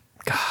one.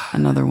 God.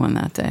 Another one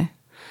that day.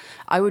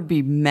 I would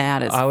be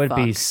mad as fuck. I would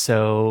be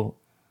so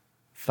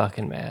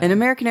fucking mad. And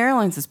American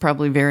Airlines is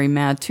probably very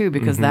mad too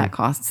because that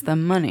costs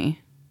them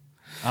money.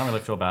 I don't really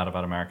feel bad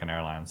about American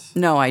Airlines.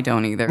 No, I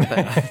don't either.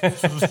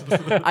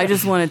 But I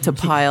just wanted to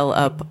pile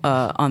up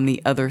on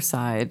the other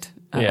side.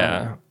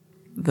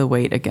 The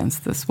weight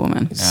against this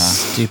woman. Yeah.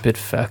 Stupid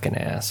fucking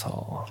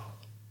asshole.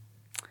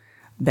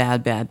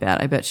 Bad.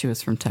 I bet she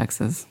was from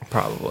Texas.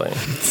 Probably.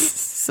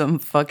 Some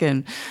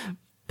fucking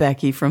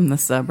Becky from the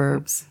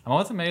suburbs. I'm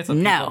always amazed that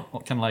No.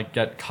 people can like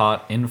get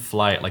caught in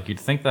flight. Like you'd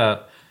think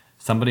that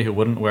somebody who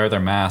wouldn't wear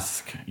their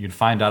mask, you'd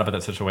find out about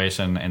that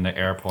situation in the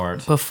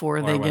airport Before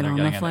or they when get they're on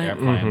getting the in flight?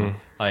 airplane.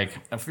 Like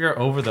if you're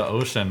over the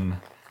ocean,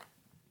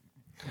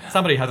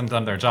 somebody hasn't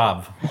done their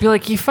job. Be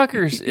like, you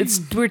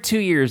fuckers, we're 2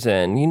 years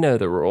in. You know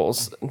the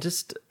rules.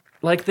 Just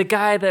like the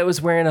guy that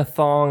was wearing a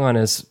thong on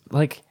his,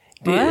 like,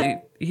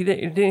 What? you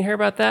didn't hear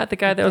about that? The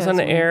guy that was Yeah, on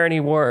the it's air and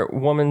he wore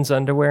woman's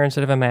underwear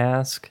instead of a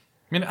mask.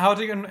 I mean, how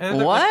do you?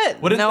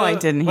 What? No, I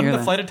didn't hear Wouldn't the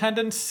that. flight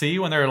attendants see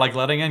when they're like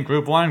letting in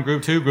group 1,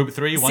 group 2, group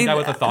 3, one See, guy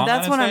with a thong?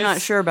 that's on what his I'm not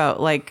face? sure about.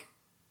 Like,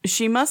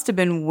 she must have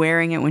been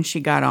wearing it when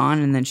she got on,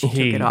 and then she took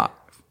He. it off.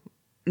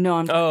 No,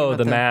 I'm talking Oh, about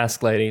the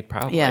mask lady,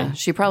 probably. Yeah,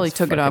 she probably Those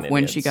took it off fucking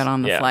when she idiots. got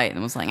on the Yeah. flight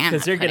and was like, I'm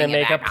Because not they're going to putting it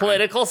make a back on.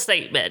 political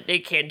statement. They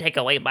can't take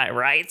away my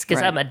rights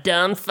because Right. I'm a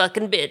dumb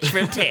fucking bitch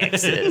from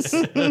Texas.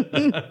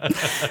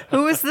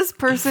 Who is this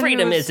person?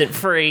 Freedom isn't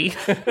free.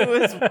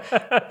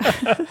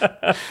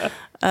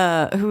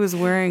 Who was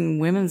wearing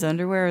women's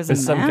underwear as a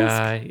There's some mask?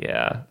 guy,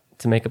 yeah,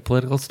 to make a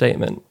political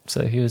statement.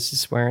 So he was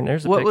just wearing,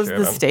 there's a What picture was of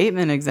the him.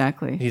 statement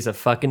exactly? He's a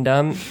fucking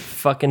dumb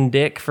fucking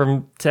dick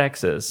from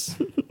Texas.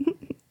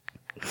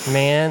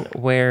 Man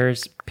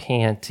wears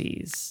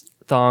panties.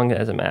 Thong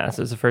as a mask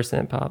is the first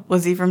thing that popped.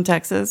 Was he from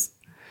Texas?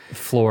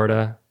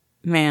 Florida.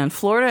 Man,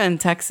 Florida and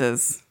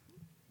Texas.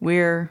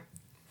 Peanut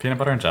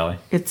butter and jelly.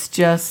 It's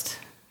just,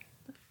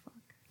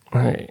 All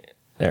right.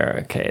 There,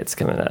 okay, it's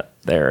coming up.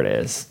 There it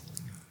is.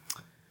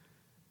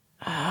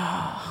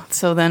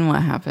 so then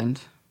what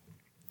happened?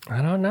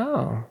 I don't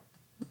know.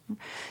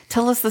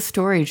 Tell us the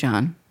story,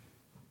 John.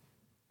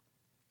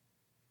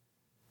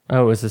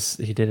 Oh, was this,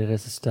 he did it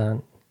as a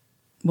stunt?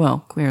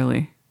 Well,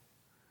 clearly.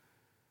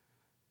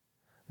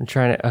 I'm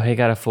trying to, oh, he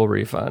got a full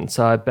refund.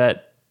 So I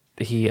bet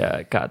he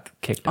got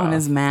kicked off. On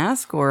his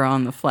mask or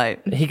on the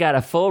flight? He got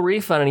a full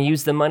refund and he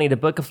used the money to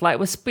book a flight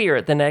with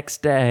Spirit the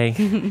next day.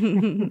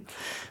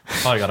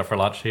 Probably got it for a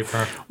lot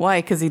cheaper.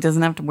 Why? Because he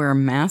doesn't have to wear a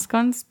mask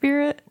on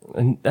Spirit?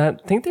 And I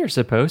think they're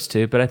supposed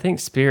to, but I think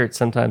Spirit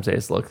sometimes they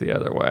just look the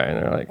other way and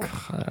they're like,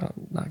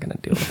 I'm not going to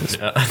deal with this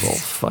bull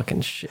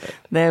fucking shit.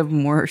 They have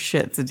more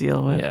shit to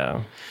deal with.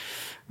 Yeah.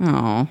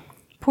 Oh,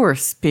 poor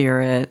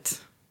Spirit.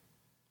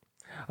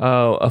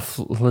 Oh,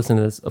 listen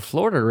to this. A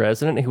Florida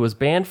resident who was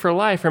banned for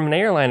life from an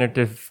airliner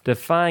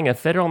defying a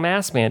federal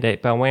mask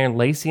mandate by wearing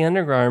lacy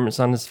undergarments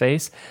on his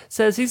face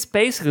says he's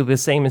basically the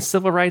same as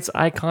civil rights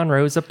icon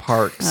Rosa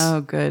Parks.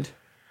 Oh, good.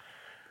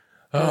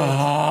 Oh,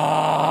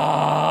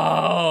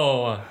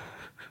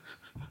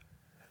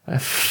 I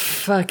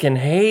fucking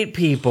hate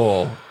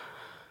people.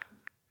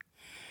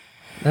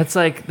 That's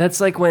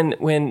like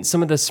when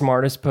some of the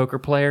smartest poker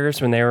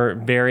players, when they were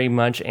very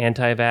much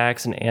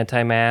anti-vax and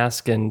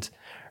anti-mask, and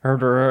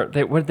what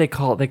did they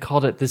call it? They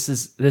called it this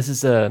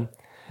is a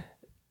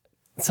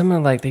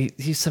something like they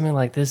used something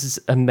like this is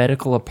a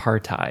medical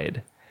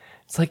apartheid.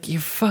 It's like, you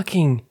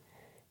fucking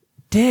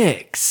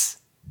dicks.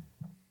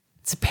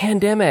 It's a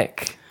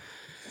pandemic.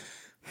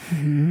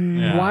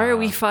 Yeah. Why are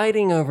we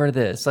fighting over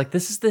this? Like,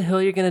 this is the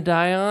hill you're going to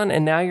die on,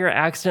 and now you're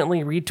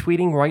accidentally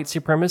retweeting white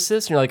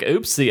supremacists, and you're like,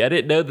 oopsie, I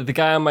didn't know that the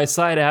guy on my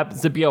side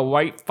happens to be a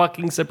white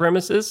fucking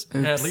supremacist.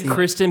 Yeah, at least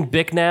Kristen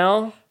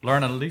Bicknell.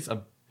 learn at least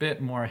a bit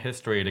more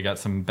history to get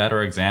some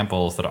better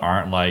examples that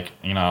aren't like,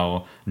 you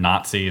know,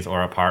 Nazis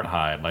or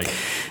apartheid. Like,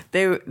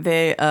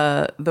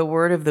 The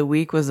word of the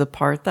week was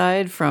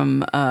apartheid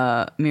from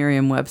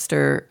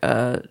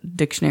Merriam-Webster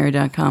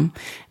dictionary.com.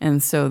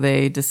 And so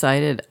they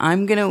decided,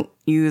 I'm going to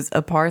use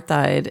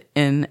apartheid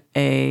in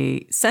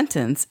a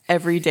sentence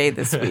every day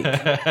this week.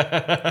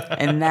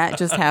 And that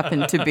just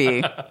happened to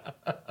be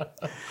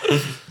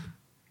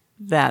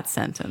that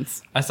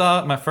sentence. I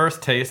saw my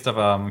first taste of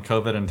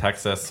COVID in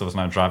Texas was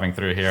when I was driving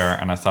through here,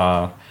 and I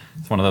saw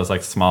it's one of those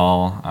like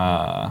small,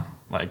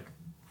 like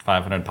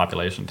 500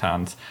 population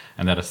towns,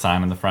 and they had a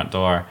sign on the front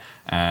door,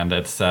 and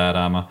it said,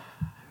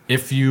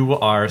 if you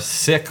are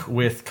sick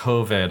with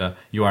COVID,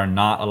 you are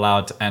not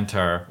allowed to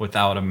enter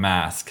without a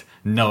mask.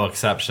 No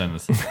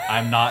exceptions.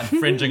 I'm not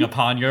infringing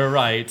upon your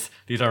rights.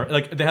 These are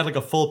like, they had like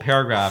a full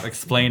paragraph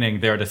explaining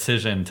their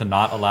decision to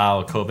not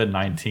allow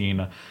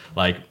COVID-19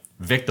 like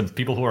victims,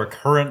 people who are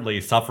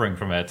currently suffering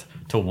from it,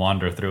 to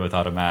wander through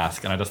without a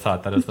mask. And I just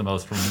thought that is the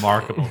most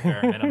remarkable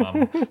bare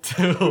minimum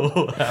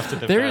to have to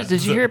defend.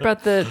 Did you hear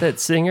about that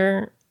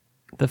singer,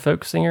 the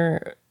folk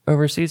singer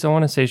overseas? I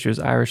want to say she was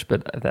Irish,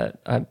 but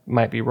that I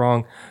might be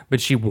wrong. But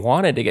she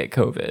wanted to get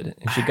COVID,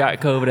 and she got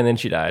COVID, and then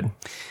she died.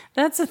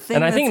 That's a thing.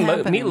 And I that's think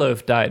happening.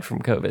 Meatloaf died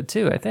from COVID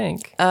too. I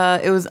think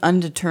It was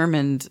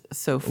undetermined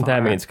so far.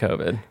 that means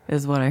COVID.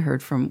 is what I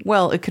heard from.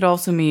 Well, it could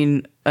also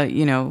mean,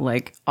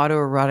 like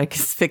autoerotic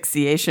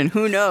asphyxiation.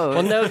 Who knows?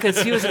 Well, no, because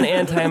he was an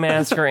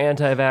anti-mask or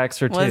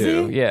anti-vaxxer Was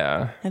too. he?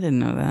 Yeah, I didn't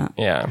know that.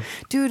 yeah.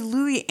 Dude,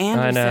 Louis I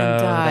Anderson know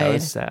died. that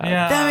was sad.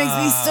 Yeah. That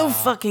makes me so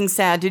fucking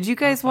sad. Did you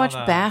guys watch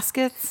that.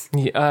 Baskets?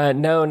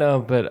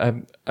 No, but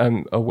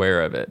I'm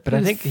aware of it. But I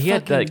was think he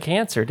had fucking-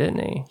 cancer, didn't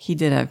he? He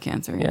did have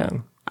cancer. Yeah.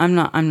 I'm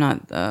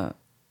not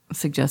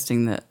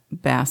suggesting that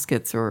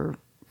Baskets or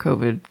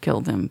COVID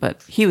killed him,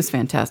 but he was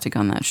fantastic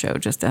on that show.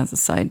 Just as a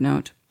side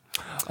note.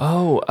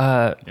 Oh,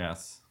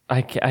 Yes.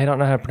 I don't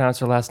know how to pronounce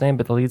her last name,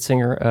 but the lead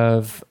singer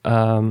of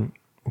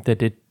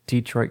the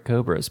Detroit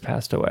Cobras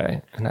passed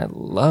away, and I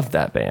love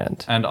that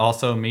band. And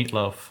also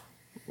Meatloaf.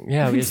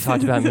 Yeah, we just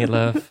talked about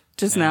Meatloaf.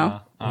 Just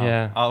now.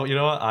 Yeah. Oh, you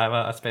know what?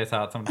 I space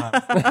out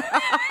sometimes.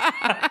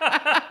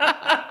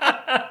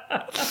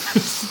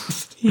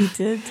 He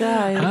did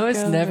die. I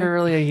was never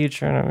really a huge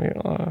fan of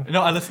Meatloaf.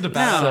 No, I listened to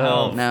Bad Out of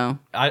Hell. No.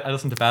 I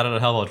listened to Bad Out of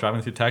Hell while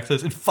driving through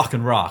Texas. It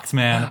fucking rocks,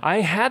 man.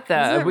 I had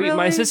that. Is it My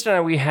really? sister and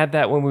I, we had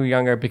that when we were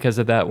younger because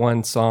of that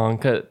one song.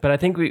 But I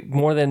think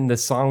more than the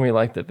song, we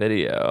liked the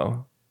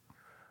video.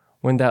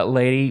 When that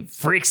lady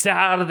freaks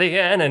out at the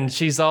end and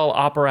she's all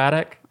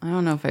operatic. I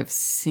don't know if I've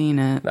seen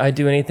it. I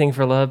do anything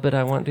for love, but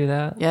I won't do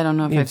that. Yeah, I don't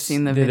know if I've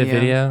seen the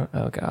video.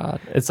 Oh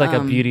God, it's like a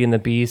Beauty and the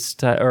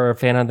Beast or a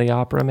Phantom of the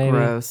Opera, maybe.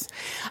 Gross.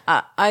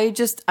 I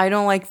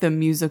don't like the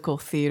musical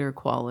theater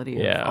quality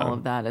Yeah. of all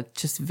of that.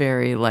 It's just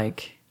very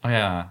like, Oh,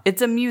 yeah.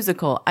 it's a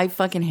musical. I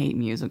fucking hate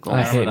musicals.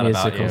 I hate Remember that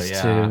about you,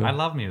 musicals yeah. too. I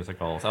love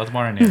musicals. I was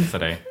born in New York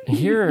City.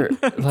 You're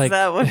like,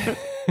 That one.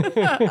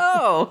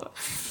 Oh,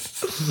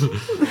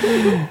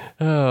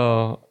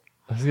 oh,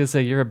 I was gonna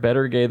say you're a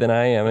better gay than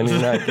I am, and you're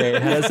not gay.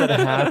 How does that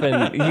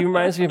happen? He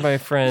reminds me of my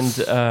friend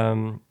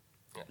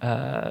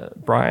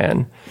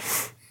Brian,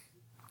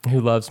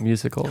 who loves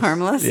musicals.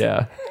 Harmless?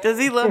 Yeah. does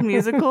he love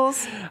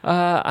musicals?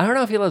 I don't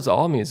know if he loves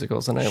all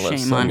musicals, and I love Shame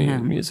some on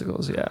him.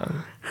 musicals. Yeah.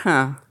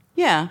 Huh.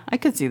 Yeah, I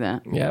could see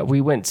that. Yeah,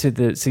 we went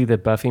to see the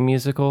Buffy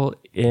musical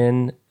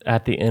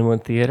at the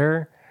Inwood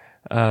Theater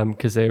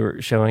because they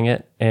were showing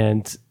it,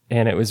 and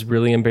it was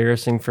really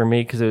embarrassing for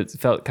me because it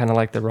felt kind of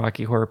like the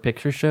Rocky Horror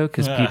Picture Show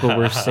because people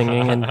were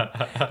singing, and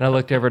I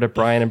looked over to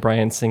Brian and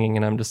Brian singing,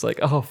 and I'm just like,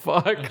 oh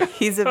fuck,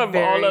 He's a I'm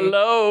very all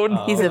alone.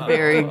 He's a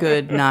very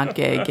good not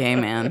gay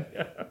man.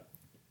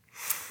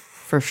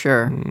 For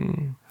sure.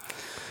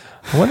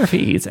 I wonder if he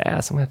eats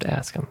ass. I'm gonna have to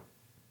ask him.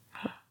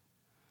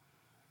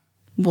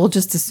 We'll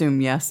just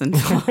assume yes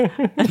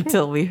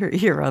until we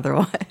hear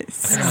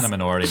otherwise. I'm in the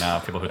minority now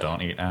of people who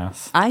don't eat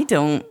ass. I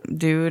don't,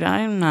 dude.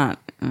 I'm not.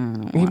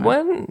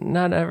 When?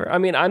 Not ever. I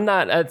mean, I'm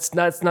not. It's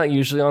not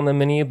usually on the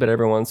menu, but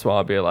every once in a while,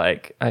 I'll be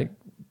like,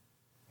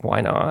 why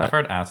I've not?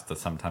 heard ass is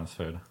sometimes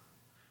food.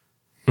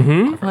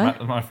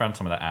 What? My friend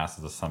told me that ass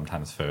is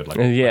sometimes food. Like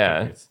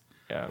Yeah. cookies.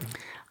 Yeah.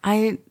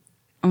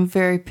 I'm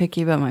very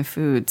picky about my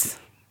foods.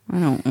 I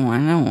don't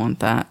want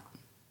that.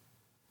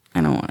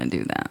 I don't want to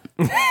do that.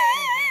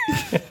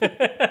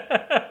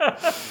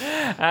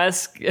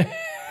 Ask.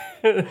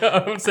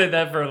 I'll say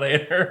that for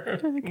later.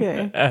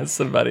 Okay. Ask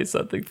somebody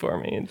something for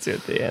me and see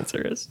what the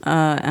answer is.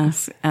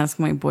 Ask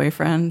my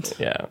boyfriend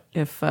Yeah.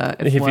 if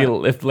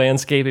If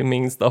landscaping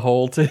means the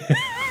whole too.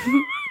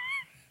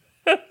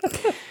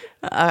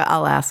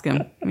 I'll ask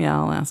him. Yeah,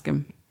 I'll ask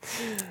him.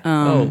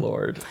 Oh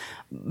Lord.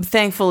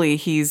 Thankfully,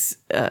 he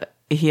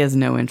has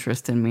no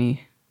interest in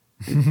me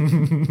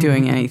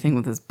doing anything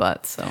with his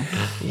butt. So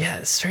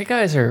Yeah, straight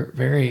guys are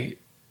very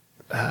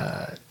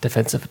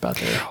defensive about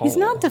their whole. he's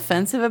not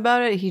defensive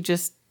about it.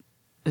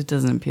 It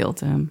doesn't appeal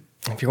to him.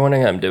 If you're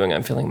wondering how I'm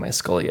feeling my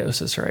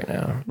scoliosis right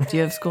now. Do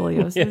you have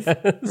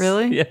scoliosis?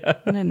 Really? Yeah. I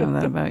didn't know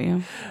that about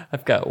you.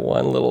 I've got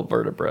one little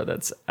vertebra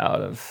that's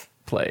out of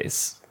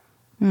place.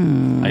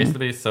 I used to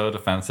be so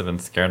defensive and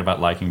scared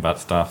about liking butt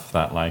stuff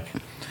that like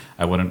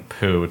I wouldn't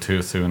poo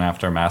too soon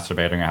after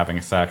masturbating or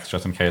having sex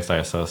just in case I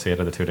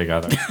associated the two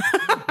together.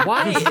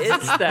 Why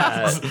is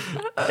that?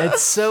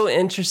 It's so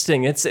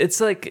interesting. It's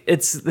like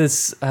it's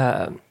this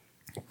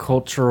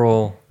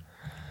cultural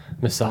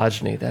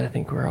misogyny that I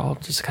think we're all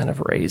just kind of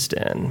raised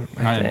in.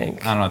 I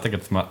think. I don't know. I think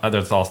it's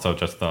there's also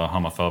just the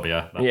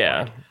homophobia. that,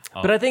 Yeah. like,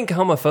 But I think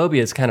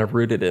homophobia is kind of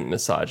rooted in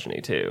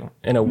misogyny too,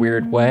 in a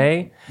weird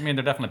way. I mean,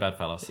 they're definitely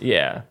bedfellows.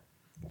 Yeah.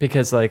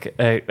 Because like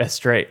a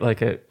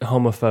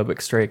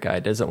homophobic straight guy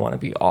doesn't want to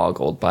be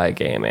ogled by a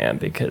gay man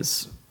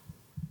because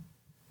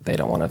they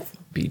don't want to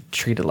be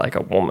treated like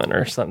a woman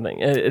or something.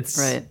 It's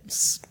Right.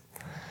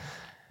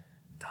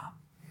 dumb.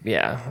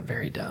 Yeah,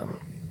 very dumb.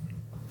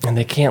 And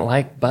they can't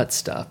like butt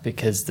stuff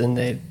because then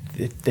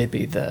they'd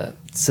be the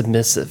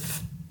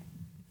submissive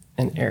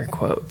in air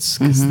quotes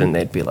because then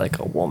they'd be like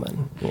a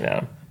woman, you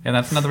know. And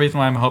that's another reason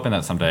why I'm hoping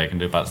that someday I can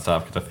do butt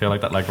stuff because I feel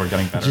like that like we're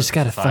getting better. You just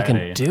gotta as a society.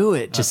 fucking do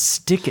it. Just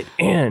stick it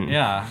in.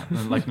 Yeah,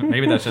 and, like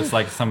maybe that's just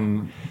like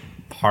some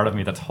part of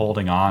me that's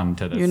holding on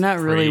to this. You're not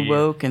really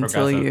woke until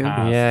progressive you-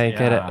 past. Yeah, you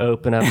gotta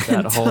open up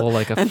that hole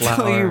like a Until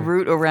flower. you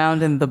root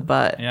around in the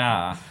butt.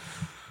 Yeah.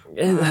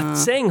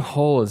 Saying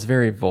hole is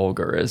very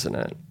vulgar, isn't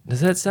it?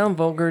 Does that sound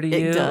vulgar to It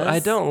you? does. I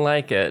don't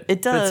like it.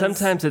 It But does.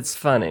 sometimes it's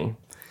funny.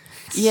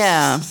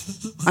 Yeah.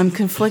 I'm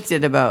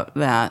conflicted about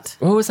that.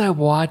 What was I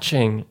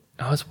watching?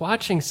 I was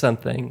watching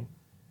something.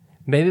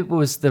 Maybe it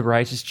was The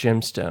Righteous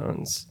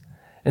Gemstones.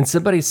 And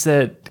somebody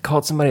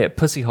called somebody a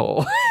pussy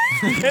hole.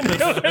 And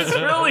it was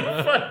really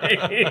funny.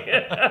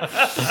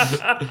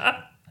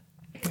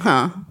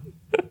 Huh.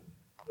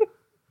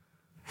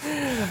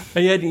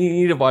 You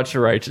need to watch The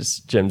Righteous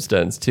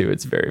Gemstones too.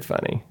 It's very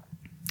funny.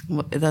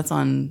 That's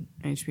on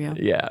HBO.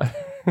 Yeah.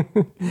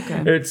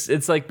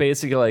 It's like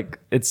basically like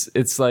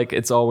it's like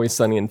It's Always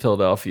Sunny in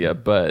Philadelphia,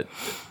 but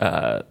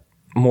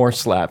more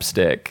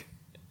slapstick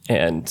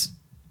and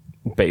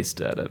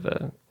based out of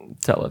a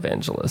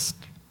televangelist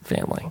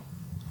family.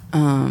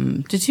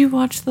 Did you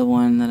watch the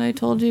one that I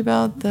told you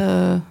about?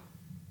 The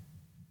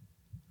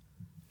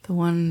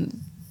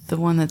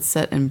one that's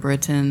set in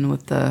Britain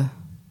with the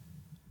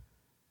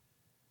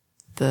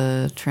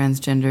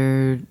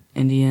transgender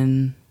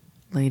Indian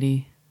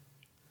lady.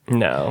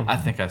 No. I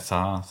think I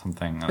saw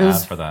something, an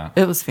ad for that.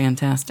 It was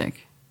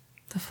fantastic.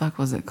 The fuck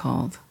was it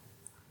called?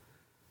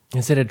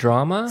 Is it a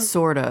drama?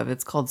 Sort of.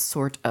 It's called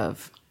Sort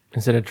of.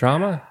 Is it a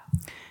drama?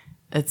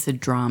 It's a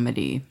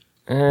dramedy.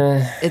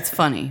 It's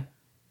funny.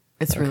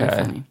 It's really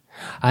Okay. funny.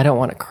 I don't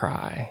want to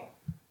cry.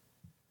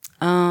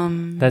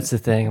 That's the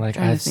thing. Like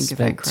trying to I've think if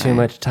I spent cry. too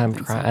much time I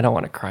think crying. so. I don't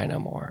want to cry no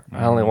more.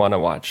 I only want to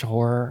watch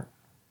horror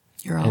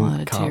You're all out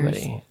and of tears.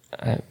 comedy.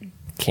 I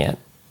can't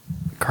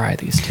cry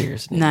these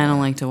tears. No, I don't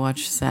like to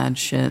watch sad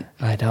shit.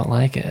 I don't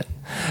like it,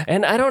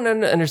 and I don't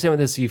understand what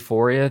this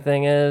Euphoria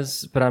thing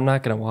is. But I'm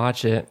not going to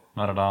watch it.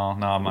 Not at all.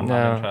 No, I'm No,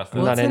 not interested.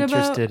 I'm not What's it about?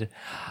 interested.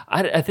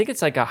 I think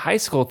it's like a high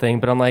school thing,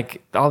 but I'm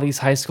like all these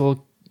high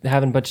school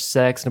having a bunch of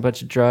sex and a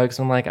bunch of drugs.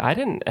 I'm like, I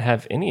didn't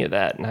have any of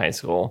that in high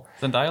school.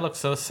 Zendaya looks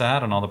so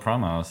sad on all the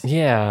promos.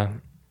 Yeah.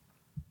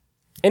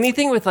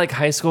 Anything with like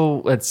high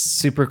school that's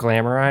super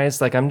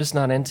glamorized, like I'm just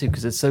not into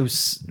because it's so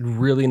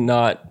really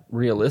not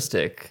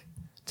realistic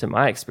to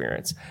my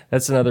experience.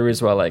 That's another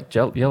reason why I like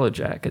Yellow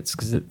Jackets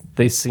because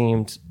they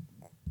seemed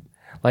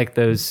like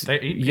those They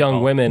eat young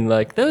people. women,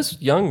 like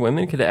those young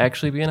women could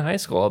actually be in high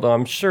school. Although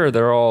I'm sure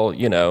they're all,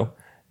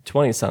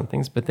 20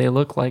 somethings, but they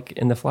look like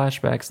in the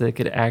flashbacks they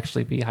could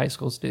actually be high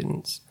school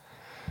students.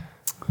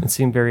 It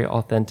seemed very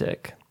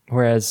authentic.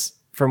 Whereas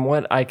from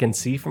what I can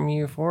see from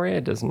Euphoria,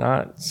 it does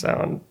not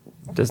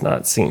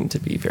seem to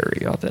be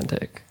very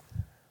authentic.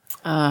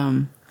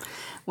 When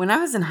I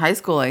was in high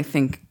school, I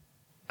think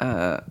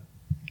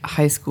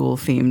high school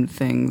themed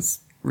things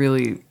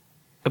really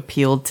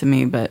appealed to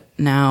me, but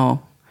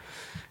now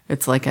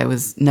it's like I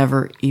was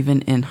never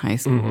even in high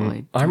school.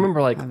 I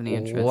remember like have any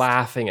interest.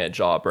 laughing at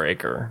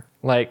Jawbreaker.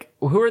 Like,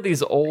 who are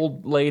these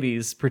old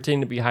ladies pretending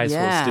to be high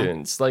school Yeah.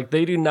 students? Like,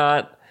 they do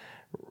not.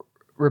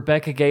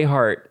 Rebecca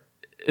Gayheart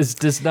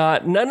does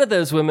not. None of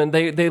those women.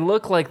 They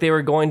look like they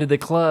were going to the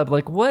club.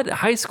 Like, what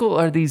high school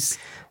are these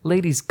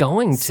ladies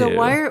going to?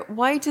 So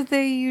why do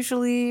they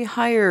usually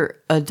hire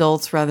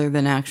adults rather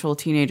than actual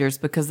teenagers?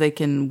 Because they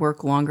can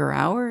work longer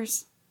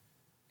hours?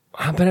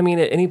 But I mean,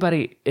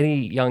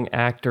 any young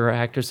actor or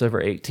actress over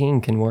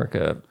 18 can work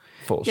a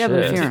full Yeah, but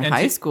if shift. you're in And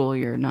high school,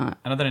 you're not.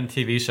 I know that in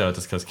TV shows,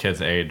 it's because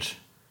kids age.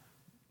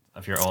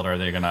 If you're older,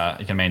 you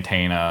can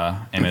maintain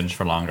a image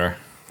for longer.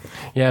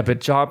 Yeah, but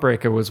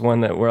Jawbreaker was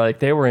one that were like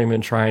they weren't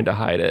even trying to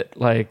hide it.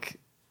 Like,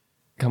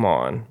 come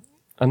on.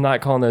 I'm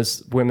not calling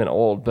those women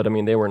old, but I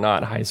mean they were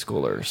not high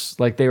schoolers.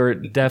 Like they were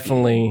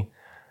definitely,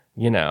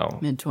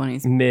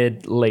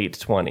 Mid-20s. late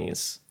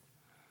 20s.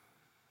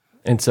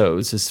 And so it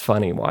was just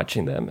funny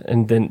watching them.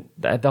 And then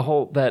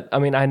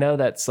I know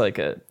that's like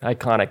a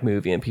iconic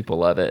movie and people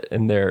love it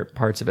and there are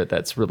parts of it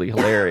that's really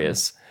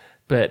hilarious.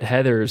 But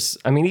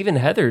even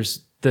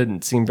Heather's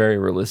didn't seem very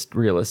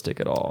realistic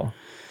at all.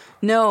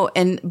 No,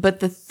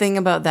 but the thing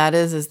about that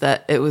is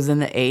that it was in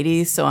the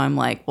 80s, so I'm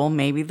like, well,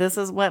 maybe this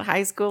is what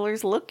high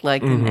schoolers looked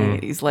like in the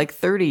 80s, like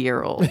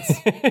 30-year-olds.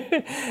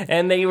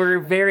 And they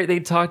were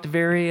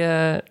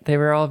they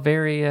were all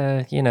very,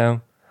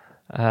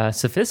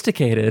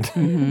 sophisticated.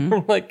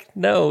 We're like,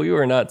 no, we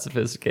were not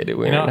sophisticated.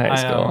 We were in high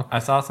school. I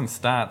saw some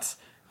stats.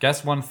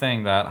 Guess one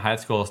thing that high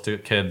school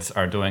kids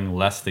are doing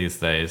less these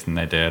days than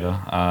they did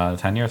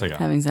 10 years ago.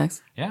 Having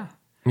sex. Yeah.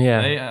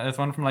 Yeah. It's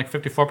went from like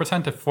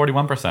 54% to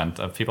 41%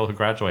 of people who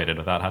graduated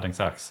without having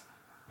sex.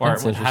 Or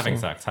That's having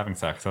interesting.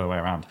 sex, the other way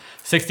around.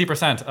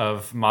 60%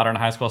 of modern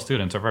high school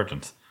students are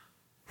virgins.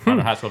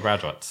 Modern high school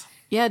graduates.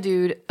 Yeah,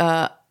 dude.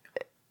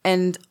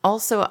 And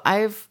also, I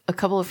have a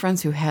couple of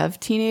friends who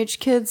have teenage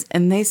kids,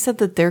 and they said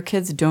that their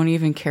kids don't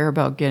even care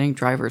about getting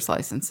driver's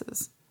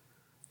licenses.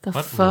 The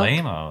What fuck?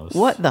 lamos.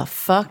 What the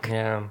fuck?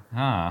 Yeah.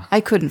 Ah.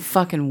 I couldn't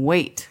fucking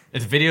wait.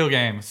 It's video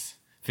games.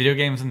 Video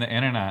games and the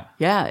internet.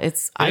 Yeah,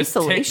 it's They're just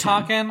isolation.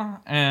 TikToking,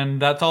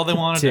 and that's all they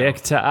want to do.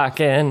 TikTok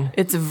and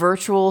It's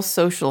virtual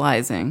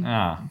socializing.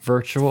 Ah.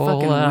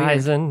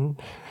 virtualizing.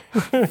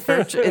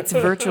 It's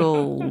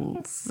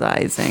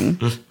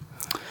virtualizing.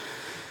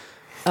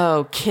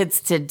 Oh,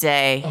 kids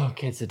today. Oh,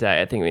 kids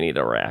today. I think we need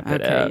to wrap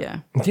it Okay, up. yeah.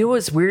 You know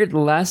what's weird? The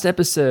last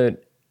episode,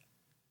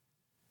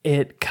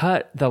 it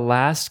cut the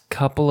last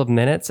couple of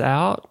minutes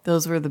out.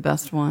 Those were the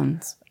best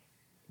ones.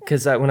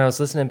 Because when I was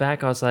listening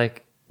back, I was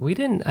like,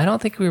 I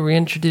don't think we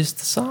reintroduced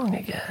the song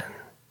again.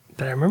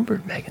 But I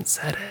remembered Megan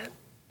said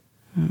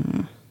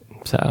it.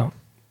 So,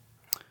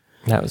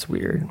 that was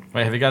weird.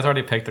 Wait, have you guys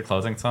already picked the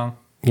closing song?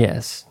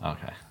 Yes.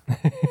 Okay.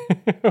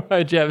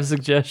 Did you have a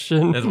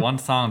suggestion? There's one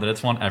song that I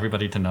just want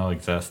everybody to know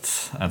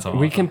exists. And so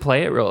We can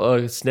play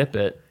it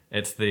snippet.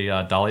 It's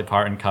the Dolly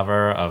Parton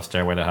cover of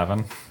Stairway to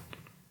Heaven.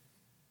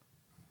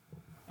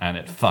 And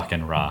it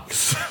fucking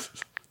rocks.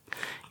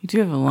 You do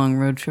have a long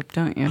road trip,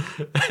 don't you?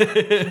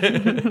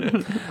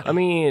 I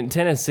mean,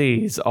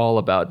 Tennessee's all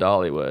about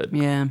Dollywood.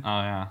 Yeah.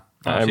 Oh yeah.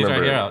 I She's our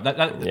remember.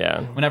 hero.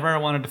 Yeah. Whenever I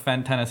want to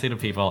defend Tennessee to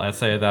people, I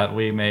say that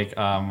we make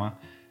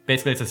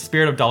basically it's a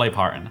spirit of Dolly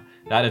Parton.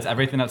 That is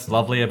everything that's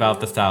lovely about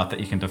the South that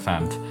you can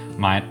defend,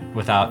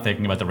 without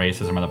thinking about the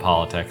racism or the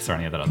politics or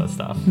any of that other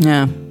stuff.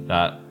 Yeah.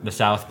 That the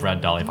South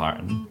bred Dolly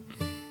Parton.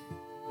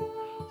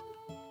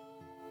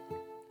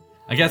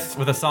 I guess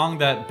with a song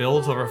that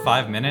builds over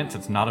 5 minutes,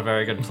 it's not a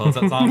very good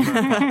closeout song for a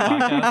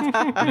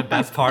podcast. And the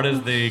best part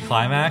is the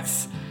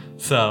climax,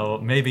 so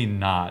maybe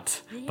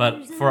not.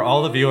 But for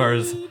all the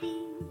viewers,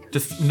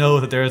 just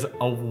know that there is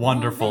a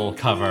wonderful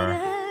cover.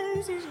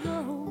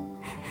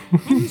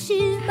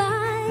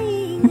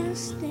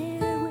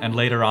 And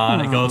later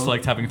on, it goes to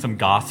like having some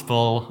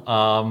gospel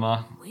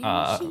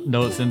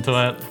notes into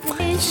it.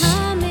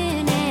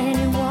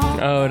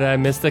 Oh, did I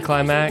miss the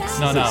climax?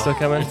 No, Is no, it still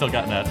coming? you're still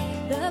getting it.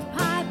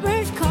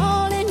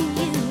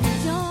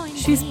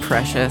 She's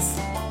precious.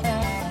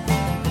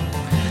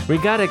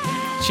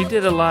 She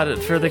did a lot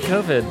for the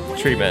COVID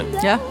treatment.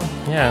 Yeah.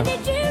 Yeah.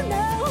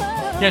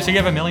 Yeah, she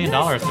gave $1 million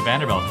to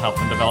Vanderbilt to help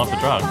them develop the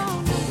drug.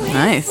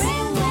 Nice.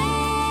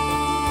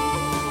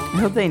 I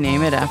hope they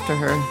name it after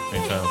her. They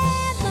chose.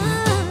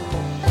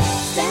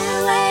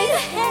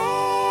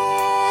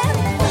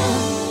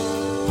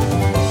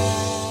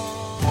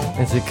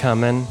 Is it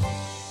coming?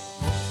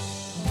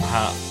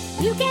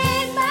 You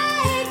can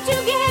buy it, you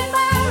can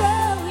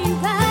borrow, you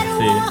gotta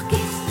See. walk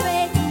it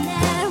straight and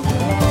narrow.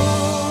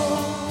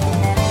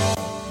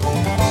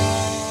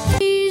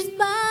 She's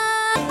by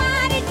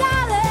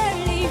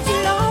 $90, leaves you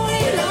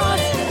lonely,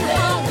 lost and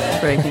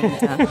lost. Breaking it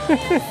down. To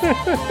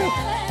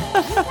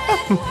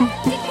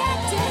get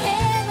to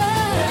heaven.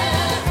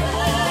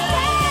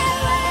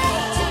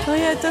 Oh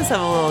yeah, it does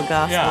have a little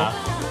gospel. Yeah.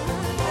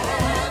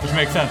 Which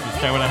makes sense. It's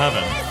Stairway to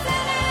Heaven.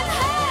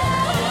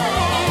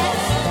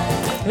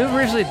 Who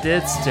originally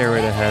did Stairway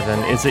to Heaven?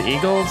 Is it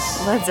Eagles?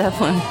 Led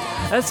Zeppelin.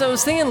 That's what I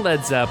was thinking.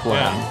 Led Zeppelin.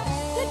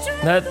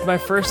 Yeah. My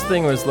first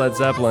thing was Led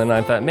Zeppelin.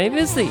 I thought maybe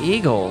it's the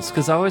Eagles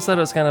because I always thought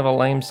it was kind of a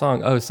lame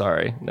song. Oh,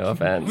 sorry, no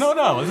offense. No,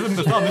 this isn't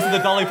the song. This is the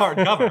Dolly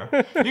Parton cover.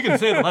 You can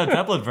say the Led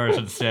Zeppelin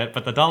version shit,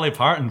 but the Dolly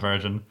Parton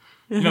version,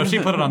 she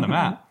put it on the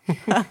map.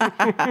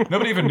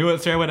 Nobody even knew what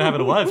Stairway to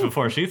Heaven was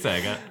before she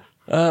sang it.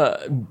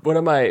 One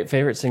of my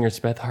favorite singers,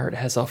 Beth Hart,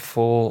 has a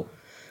full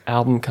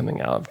album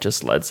coming out of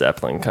just Led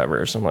Zeppelin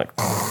covers. I'm like,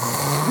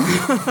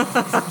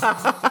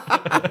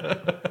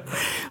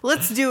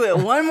 Let's do it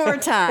one more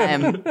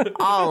time.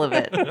 All of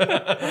it.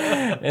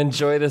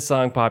 enjoy the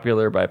song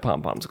 "Popular" by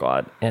Pom Pom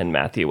Squad and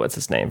Matthew, what's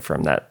his name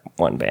from that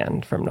one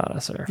band from Nada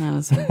Surf.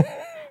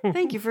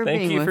 Thank you for Thank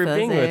being you with for us.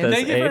 being with Abe. us.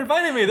 Thank you for Abe.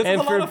 inviting me. This And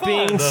was a lot for of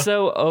fun. being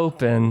so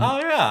open Oh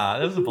yeah,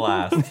 this was a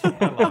blast.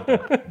 I loved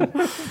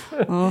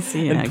it. We'll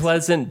see you and next.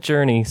 pleasant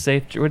journey.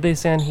 Safe. What did they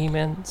say on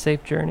He-Man?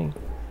 Safe journey.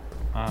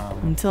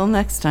 Until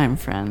next time,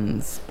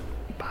 friends.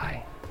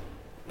 Bye.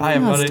 Bye,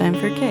 Now everybody. it's time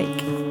for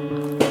cake.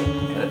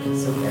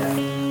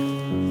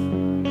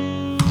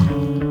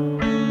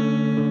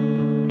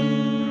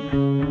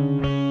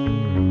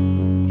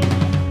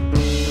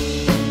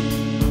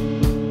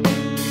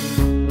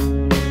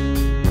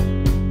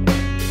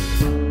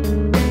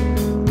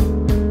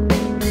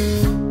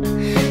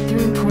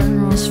 Three important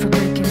rules for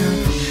breaking up.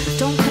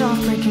 Don't cut off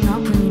breaking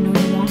up when you know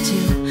you want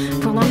to.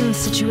 Prolonging the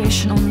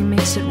situation only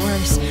makes it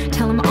worse.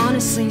 Tell him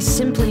honestly,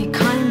 simply,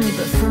 kindly,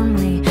 but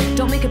firmly.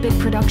 Don't make a big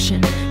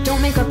production.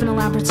 Don't make up an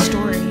elaborate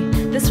story.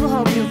 This will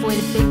help you avoid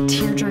a big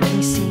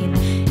tear-jerking scene.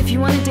 If you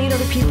want to date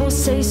other people,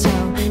 say so.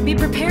 Be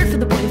prepared for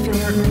the boy to feel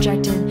hurt and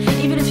rejected.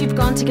 Even if you've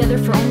gone together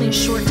for only a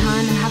short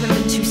time and haven't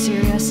been too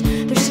serious,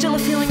 there's still a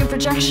feeling of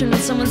rejection when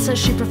someone says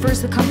she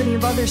prefers the company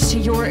of others to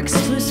your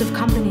exclusive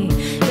company.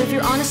 But if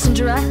you're honest and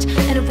direct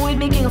and avoid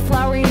making a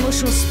flowery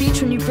emotional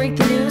speech when you break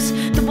the news,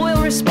 the boy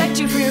will respect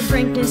you for your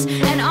frankness.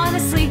 And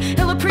honestly,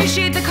 he'll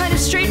appreciate the kind of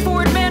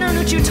straightforward manner in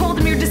which you told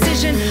him your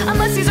decision.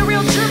 Unless he's a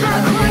real jerk or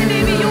a crying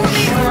baby, you'll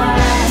make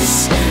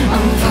class.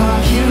 I'm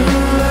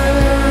popular.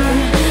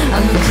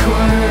 I'm the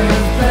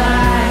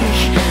quarterback.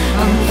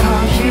 I'm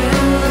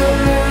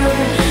popular.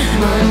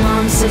 My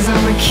mom says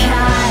I'm a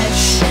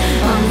catch.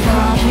 I'm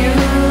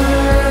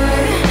popular.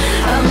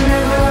 I'm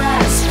never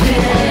last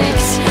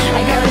picked.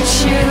 I got a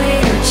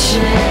cheerleader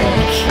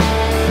chick.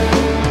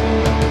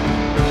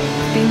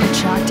 Being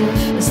attractive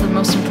is the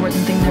most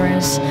important thing there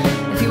is.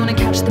 If you want to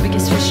catch the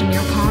biggest fish in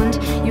your pond,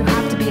 you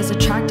have to be as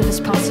attractive as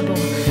possible.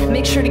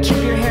 Make sure to keep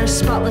your hair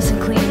spotless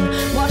and clean.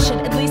 Wash it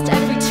at least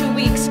every 2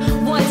 weeks.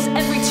 Once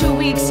every 2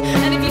 weeks.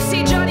 And if you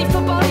see Johnny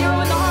Football Hero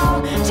in the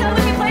hall, tell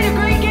him he played a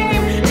great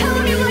game. Tell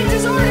him you liked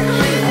his article.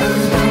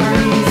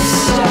 I'm a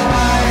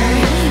star.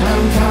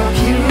 I'm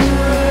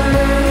popular.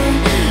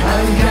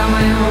 I've got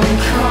my own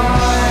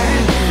car.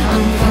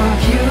 I'm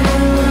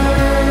popular.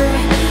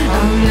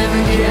 I'll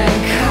never get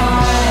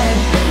caught.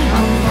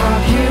 I'm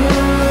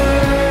popular.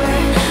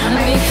 I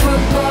make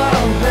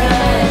football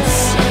bets.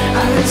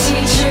 I'm the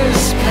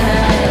teacher's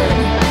pet.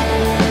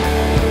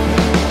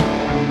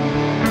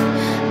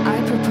 I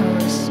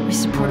propose we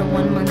support a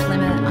 1 month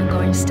limit on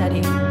going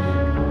steady.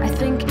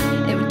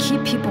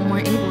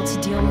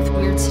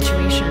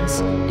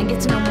 and get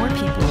to know